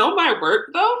even know my work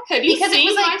though? Have you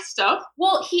seen my stuff?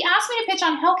 Well, he asked me to pitch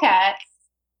on Hellcat,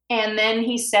 and then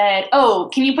he said, oh,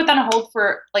 can you put that on hold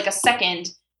for like a second?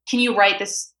 Can you write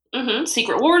this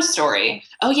Secret Wars story?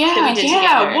 Oh yeah, that we did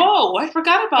together? Whoa, I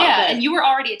forgot about that. Yeah, and you were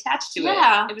already attached to it.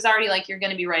 Yeah. It was already like, you're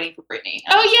going to be writing for Brittany.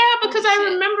 Because I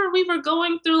remember we were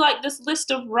going through like this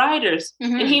list of writers,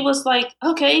 and he was like,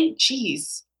 okay,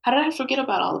 geez. How did I forget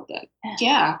about all of that?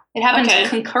 Yeah. It happened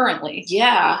concurrently.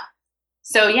 Yeah.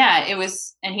 So yeah, it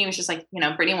was, and he was just like,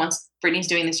 Brittany's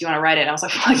doing this, you want to write it? I was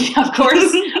like, fuck yeah, of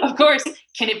course, of course.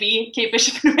 Can it be Kate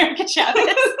Bishop and America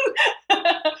Chavez?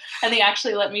 And they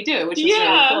actually let me do it, which was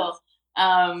really cool.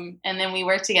 And then we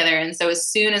worked together. And so as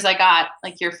soon as I got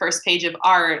like your first page of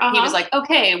art, he was like,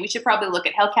 okay, we should probably look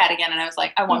at Hellcat again. And I was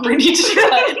like, I want Brittany to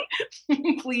try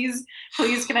it. Please,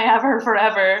 can I have her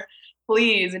forever?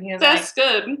 Please. And he was That's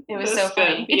good. It was so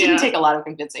funny. It didn't take a lot of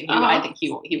convincing. I think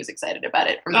he was excited about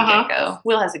it from the get-go.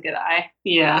 Will has a good eye.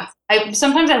 Yeah.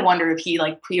 Sometimes I wonder if he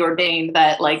like preordained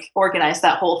that, like organized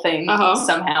that whole thing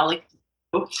somehow. Like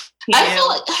I feel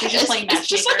like he's just playing it's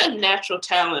just like matchmaker. a natural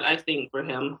talent, I think, for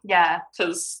him. Yeah,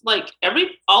 Because like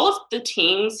all of the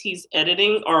teams he's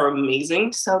editing are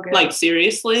amazing. so good. Like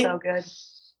seriously. So good.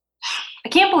 I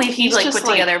can't believe he He's like just, put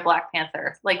like- together Black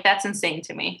Panther. Like that's insane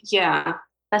to me. Yeah.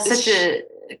 That's It's such a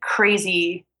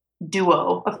crazy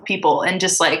duo of people, and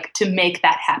just like to make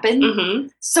that happen, Mm-hmm.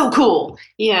 so cool.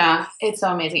 Yeah. It's so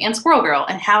amazing. And Squirrel Girl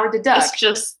and Howard the Duck. It's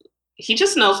just he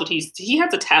just knows what he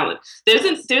has a talent.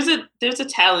 There's a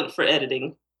talent for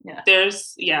editing. Yeah.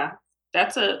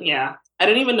 I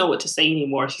don't even know what to say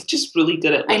anymore. He's just really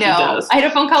good at what I know. he does. I had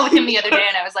a phone call with him the other day,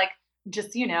 and I was like,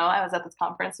 just so you know, I was at this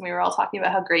conference and we were all talking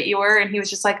about how great you were, and he was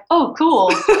just like, oh,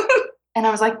 cool. And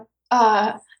I was like,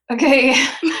 okay.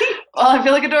 Well, I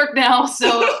feel like a dork now,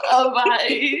 so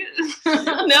bye.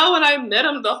 No, when I met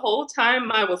him, the whole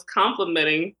time I was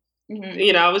complimenting.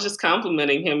 Mhm. I was just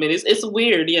complimenting him, and it's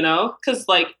weird, because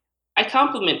like I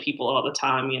compliment people all the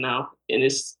time, and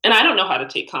I don't know how to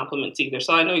take compliments either,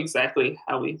 so I know exactly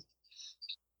how we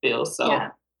feel. So Yeah.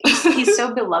 He's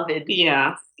so beloved.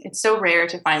 yeah, It's so rare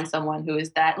to find someone who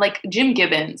is that. Like Jim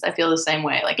Gibbons, I feel the same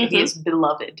way. Like he Mhm. is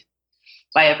beloved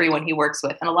by everyone he works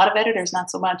with, and a lot of editors not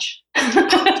so much.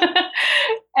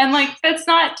 And like that's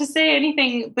not to say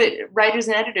anything, but writers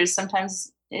and editors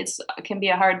sometimes it can be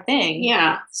a hard thing.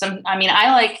 yeah,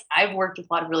 I've worked with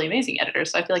a lot of really amazing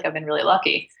editors, so I feel like I've been really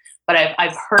lucky. But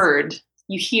I've heard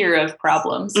you hear of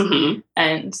problems, hmm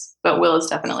but Will is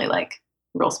definitely like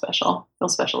real special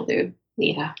dude.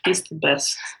 yeah. He's the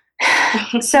best.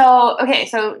 So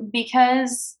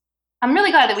because I'm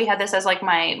really glad that we had this as like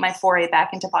my foray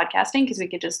back into podcasting, because we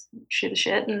could just shoot the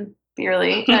shit and be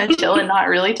really chill and not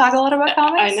really talk a lot about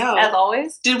comics. I know. As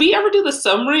always. Did we ever do the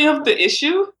summary of the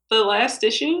issue, the last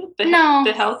issue, No.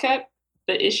 the Hellcat,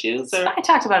 the issues, or I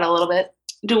talked about it a little bit.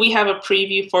 do we have a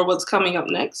preview for what's coming up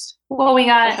next? Well, we The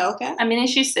got. Hellcat. I'm in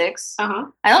issue 6. Uh-huh.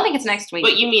 I don't think it's next week.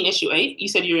 But you mean issue 8? You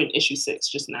said you're in issue 6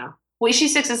 just now. Well, issue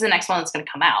 6 is the next one that's going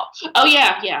to come out. Oh,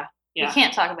 yeah. We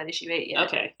can't talk about issue 8 yet.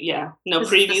 Okay, yeah. No This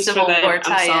is the previews Civil for that. War I'm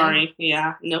tie-in. sorry.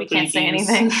 Yeah, no We previews. can't say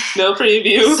anything. No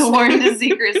previews. Sworn to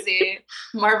secrecy.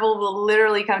 Marvel will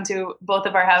literally come to both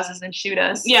of our houses and shoot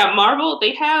us. Yeah, Marvel,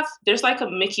 there's like a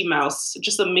Mickey Mouse,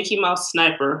 just a Mickey Mouse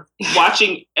sniper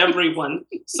watching everyone.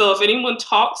 So if anyone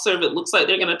talks or if it looks like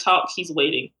they're going to talk, he's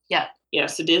waiting. Yeah. Yeah,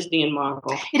 so Disney and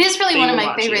Marvel. It is really They one of will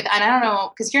my watch favorite, you. and I don't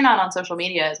know, because you're not on social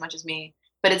media as much as me,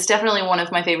 but it's definitely one of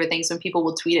my favorite things when people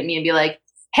will tweet at me and be like,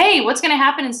 hey, what's going to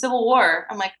happen in Civil War?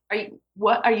 I'm like, are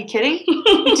you kidding?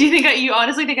 Do you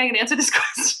honestly think I can answer this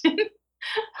question?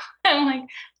 I'm like,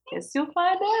 guess you'll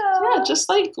find out. Yeah, just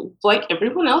like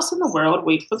everyone else in the world,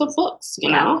 wait for the books,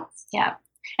 you know? Yeah.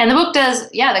 And the book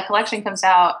the collection comes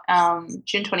out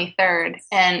June 23rd.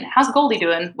 And how's Goldie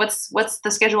doing? What's the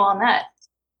schedule on that?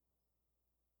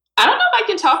 I don't know if I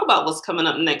can talk about what's coming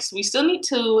up next. We still need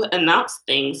to announce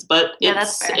things, but Yeah,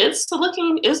 that's fair. it's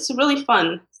really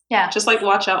fun. Yeah. Just like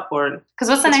watch out for it. Because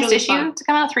what's the It's next really issue fun. to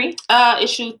come out? 3?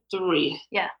 Issue 3.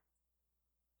 Yeah.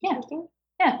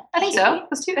 Yeah, I think so.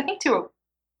 I think 2 are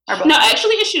both. No,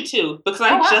 actually issue 2, because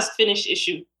I Oh, wow. just finished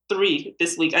issue 3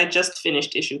 this week. I just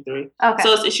finished issue 3. Okay,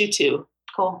 So it's issue 2.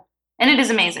 cool. And it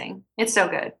is amazing. It's so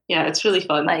good. Yeah, it's really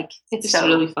fun. Like, it's it's so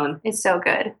really fun. It's so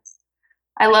good.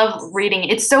 I love reading.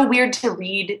 It's so weird to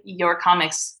read your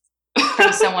comics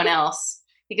from someone else,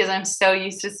 because I'm so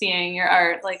used to seeing your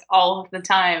art like all of the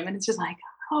time, and it's just like,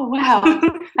 oh wow,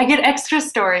 I get extra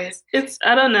stories.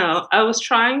 I don't know. I was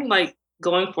trying like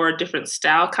going for a different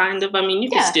style kind of. I mean, you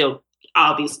can Yeah. still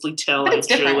obviously tell But I it's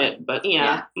drew different. it, but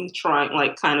Yeah. I'm trying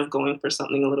like kind of going for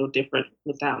something a little different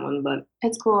with that one, but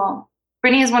It's cool.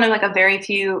 Brittany is one of like a very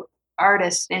few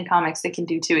artists in comics that can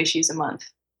do 2 issues a month.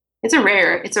 It's a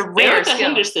rare Erica skill.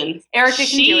 Henderson. Erica can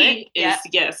do it. She Yeah. is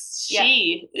yes, Yeah.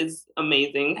 she is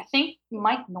amazing. I think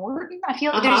Mike Norton. I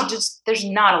feel Uh-huh. there's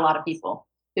not a lot of people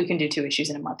who can do 2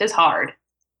 issues in a month. It's hard.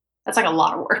 That's like a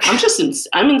lot of work.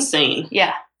 I'm insane.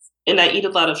 Yeah. And I eat a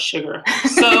lot of sugar.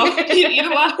 So you eat a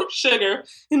lot of sugar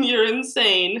and you're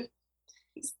insane.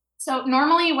 So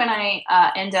normally when I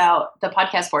end out the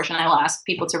podcast portion, I will ask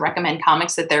people to recommend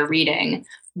comics that they're reading.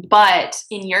 But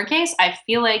in your case, I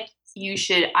feel like you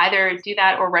should either do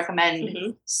that or recommend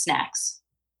Mhm. snacks.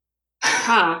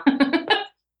 Huh.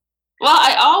 Well,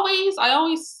 I always,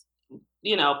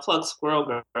 plug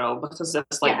Squirrel Girl because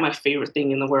that's like Yeah. my favorite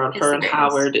thing in the world. It's Her the and greatest.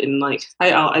 Howard, and like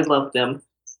I love them.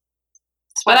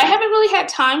 But I haven't really had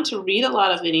time to read a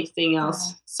lot of anything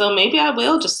else, so maybe I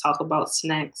will just talk about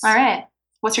snacks. All right.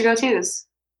 What's your go-tos?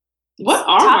 What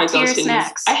are Top my tier go-tos?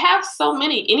 snacks. I have so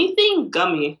many. Anything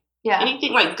gummy. Yeah.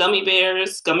 Anything like gummy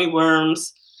bears, gummy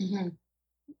worms, Mhm.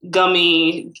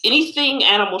 anything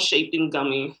animal shaped and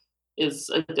gummy is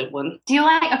a good one. Do you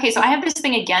like? Okay, so I have this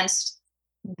thing against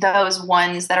those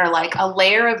ones that are like a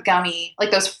layer of gummy,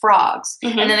 like those frogs,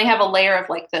 Mhm. and then they have a layer of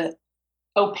like the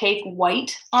opaque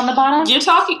white on the bottom. You're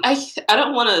talking. I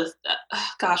don't want to.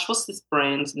 Gosh, what's this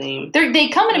brand's name? They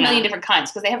come in a Yeah. million different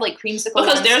kinds because they have like creamsicle.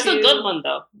 Because ones there's a too. good one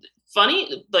though.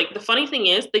 The funny thing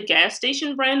is the gas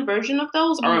station brand version of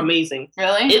those are amazing.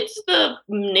 Really? It's the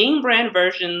name brand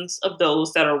versions of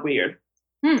those that are weird.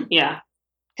 Yeah.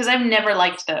 Because I've never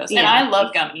liked those, and Yeah. I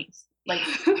love gummies, like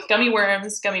gummy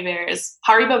worms, gummy bears.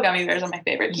 Haribo gummy bears are my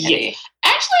favorite candy.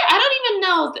 Actually, I don't even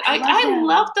know. I them.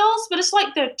 love those, but it's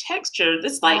like their texture.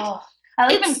 It's like Oh, I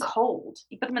like them it's- cold.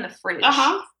 You put them in the fridge.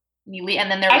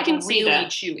 And then they're I like can see really that.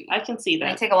 chewy. I can see And they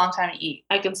that. take a long time to eat.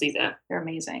 I can see that. They're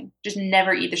amazing. Just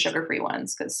never eat the sugar-free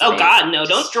ones because Oh God, no!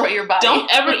 Don't destroy your body.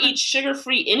 Don't ever eat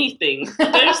sugar-free anything.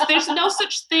 There's no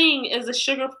such thing as a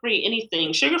sugar-free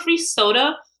anything. Sugar-free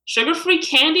soda, sugar-free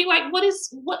candy. Like what is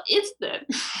that?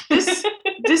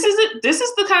 This is it. This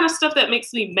is the kind of stuff that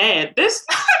makes me mad. This.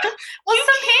 Well, You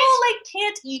some people like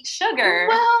can't eat sugar.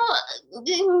 Well,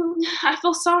 I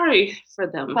feel sorry for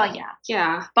them. Well, yeah,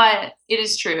 Yeah, but it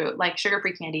is true. Like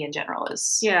sugar-free candy in general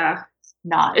is yeah.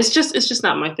 not. It's just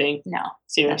not my thing. no,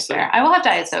 that's Seriously. fair. I will have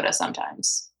diet soda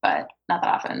sometimes, but not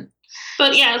that often.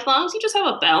 But yeah, as long as you just have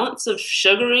a balance of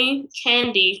sugary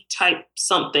candy type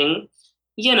something,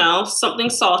 something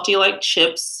salty like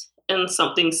chips and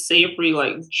something savory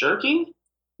like jerky,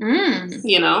 I'm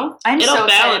it'll so balance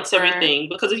excited for- everything.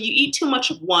 Because if you eat too much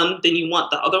of one, then you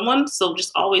want the other one. So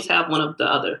just always have one of the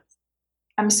other.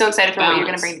 I'm so excited for what you're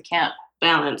going to Balance. bring to camp.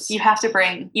 Balance. You have to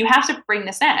bring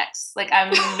the snacks. Like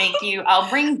I'm going to make you. I'll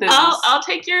bring booze. I'll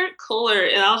take your cooler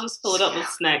and I'll just fill it up with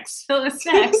snacks. Fill with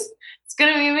snacks. It's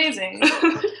gonna be amazing.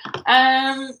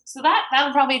 So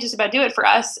that'll probably just about do it for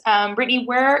us. Brittany,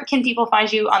 where can people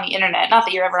find you on the internet? Not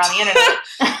that you're ever on the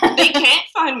internet. They can't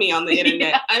find me on the internet.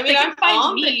 Yeah, I mean, they can I'm find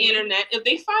on me. the internet. If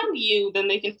they find you, then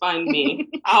they can find me.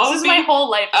 This is my whole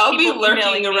life. is I'll be people lurking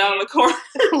emailing around me, the corner.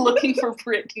 looking for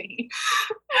Brittany.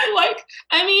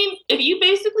 If you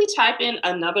basically type in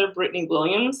another Brittany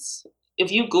Williams,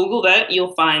 if you Google that,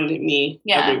 you'll find me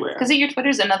Yeah, everywhere. because your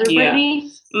Twitter's another Yeah.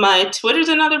 Brittany. My Twitter's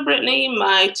another Brittany,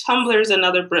 my Tumblr's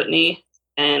another Brittany,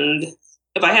 and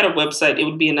if I had a website, it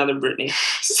would be another Brittany.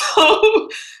 So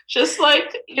just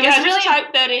really-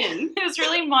 type that in. It was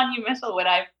really monumental when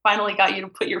I finally got you to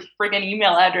put your friggin'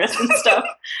 email address and stuff,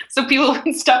 so people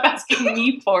would stop asking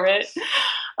me for it.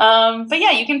 But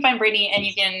yeah, you can find Brittany, and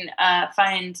you can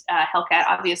find Hellcat,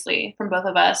 obviously, from both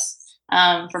of us.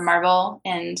 From Marvel,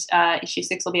 and issue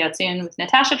 6 will be out soon with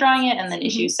Natasha drawing it, and then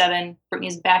issue 7,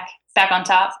 Brittany's back on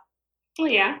top. Well,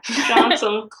 yeah, drawing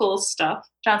some cool stuff.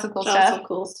 Drawing some cool Drawing stuff. some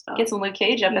cool stuff. Get some Luke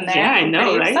Cage up in there. Yeah, I I'm know,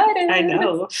 pretty right? excited. I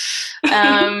know.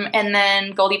 And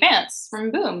then Goldie Vance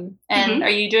from Boom. And Mhm. are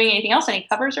you doing anything else? Any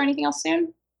covers or anything else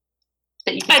soon?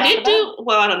 That you can I talk did about? do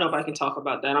well. I don't know if I can talk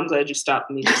about that. I'm glad you stopped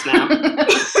me just now.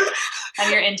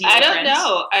 On your NDA I don't print.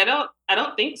 know. I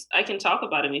don't think I can talk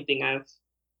about anything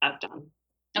I've done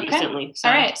Okay. recently. So.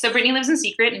 All right. So Brittany lives in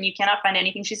secret, and you cannot find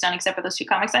anything she's done except for those 2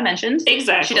 comics I mentioned.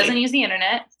 Exactly. She doesn't use the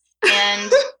internet,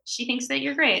 and she thinks that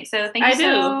you're great. So thank I you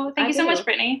do. Thank I you so do. much,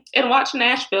 Brittany. And watch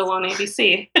Nashville on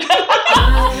ABC.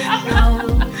 I know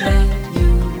that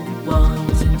you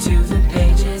want into the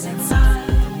pages inside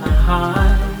my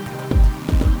heart.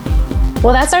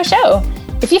 Well, that's our show.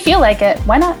 If you feel like it,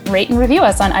 why not rate and review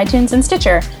us on iTunes and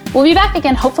Stitcher? We'll be back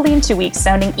again hopefully in 2 weeks,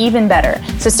 sounding even better.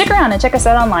 So stick around and check us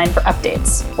out online for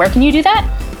updates. Where can you do that?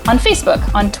 On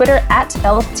Facebook, on Twitter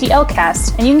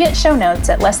 @LTLcast, and you can get show notes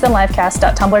at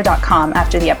lessthanlivecast.tumblr.com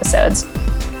after the episodes.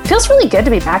 Feels really good to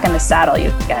be back in the saddle,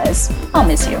 you guys. I'll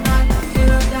miss you.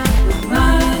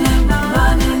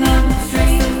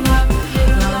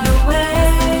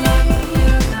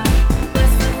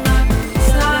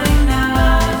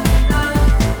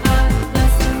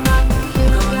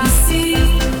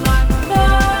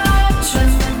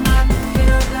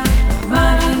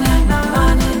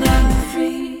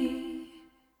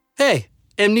 Hey,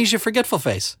 Amnesia Forgetful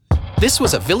Face. This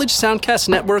was a Village Soundcast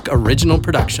Network original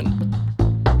production.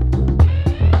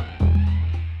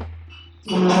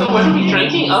 So what are we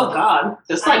drinking? Oh God,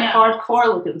 it's like I know. hardcore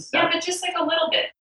looking stuff. but just like a little bit.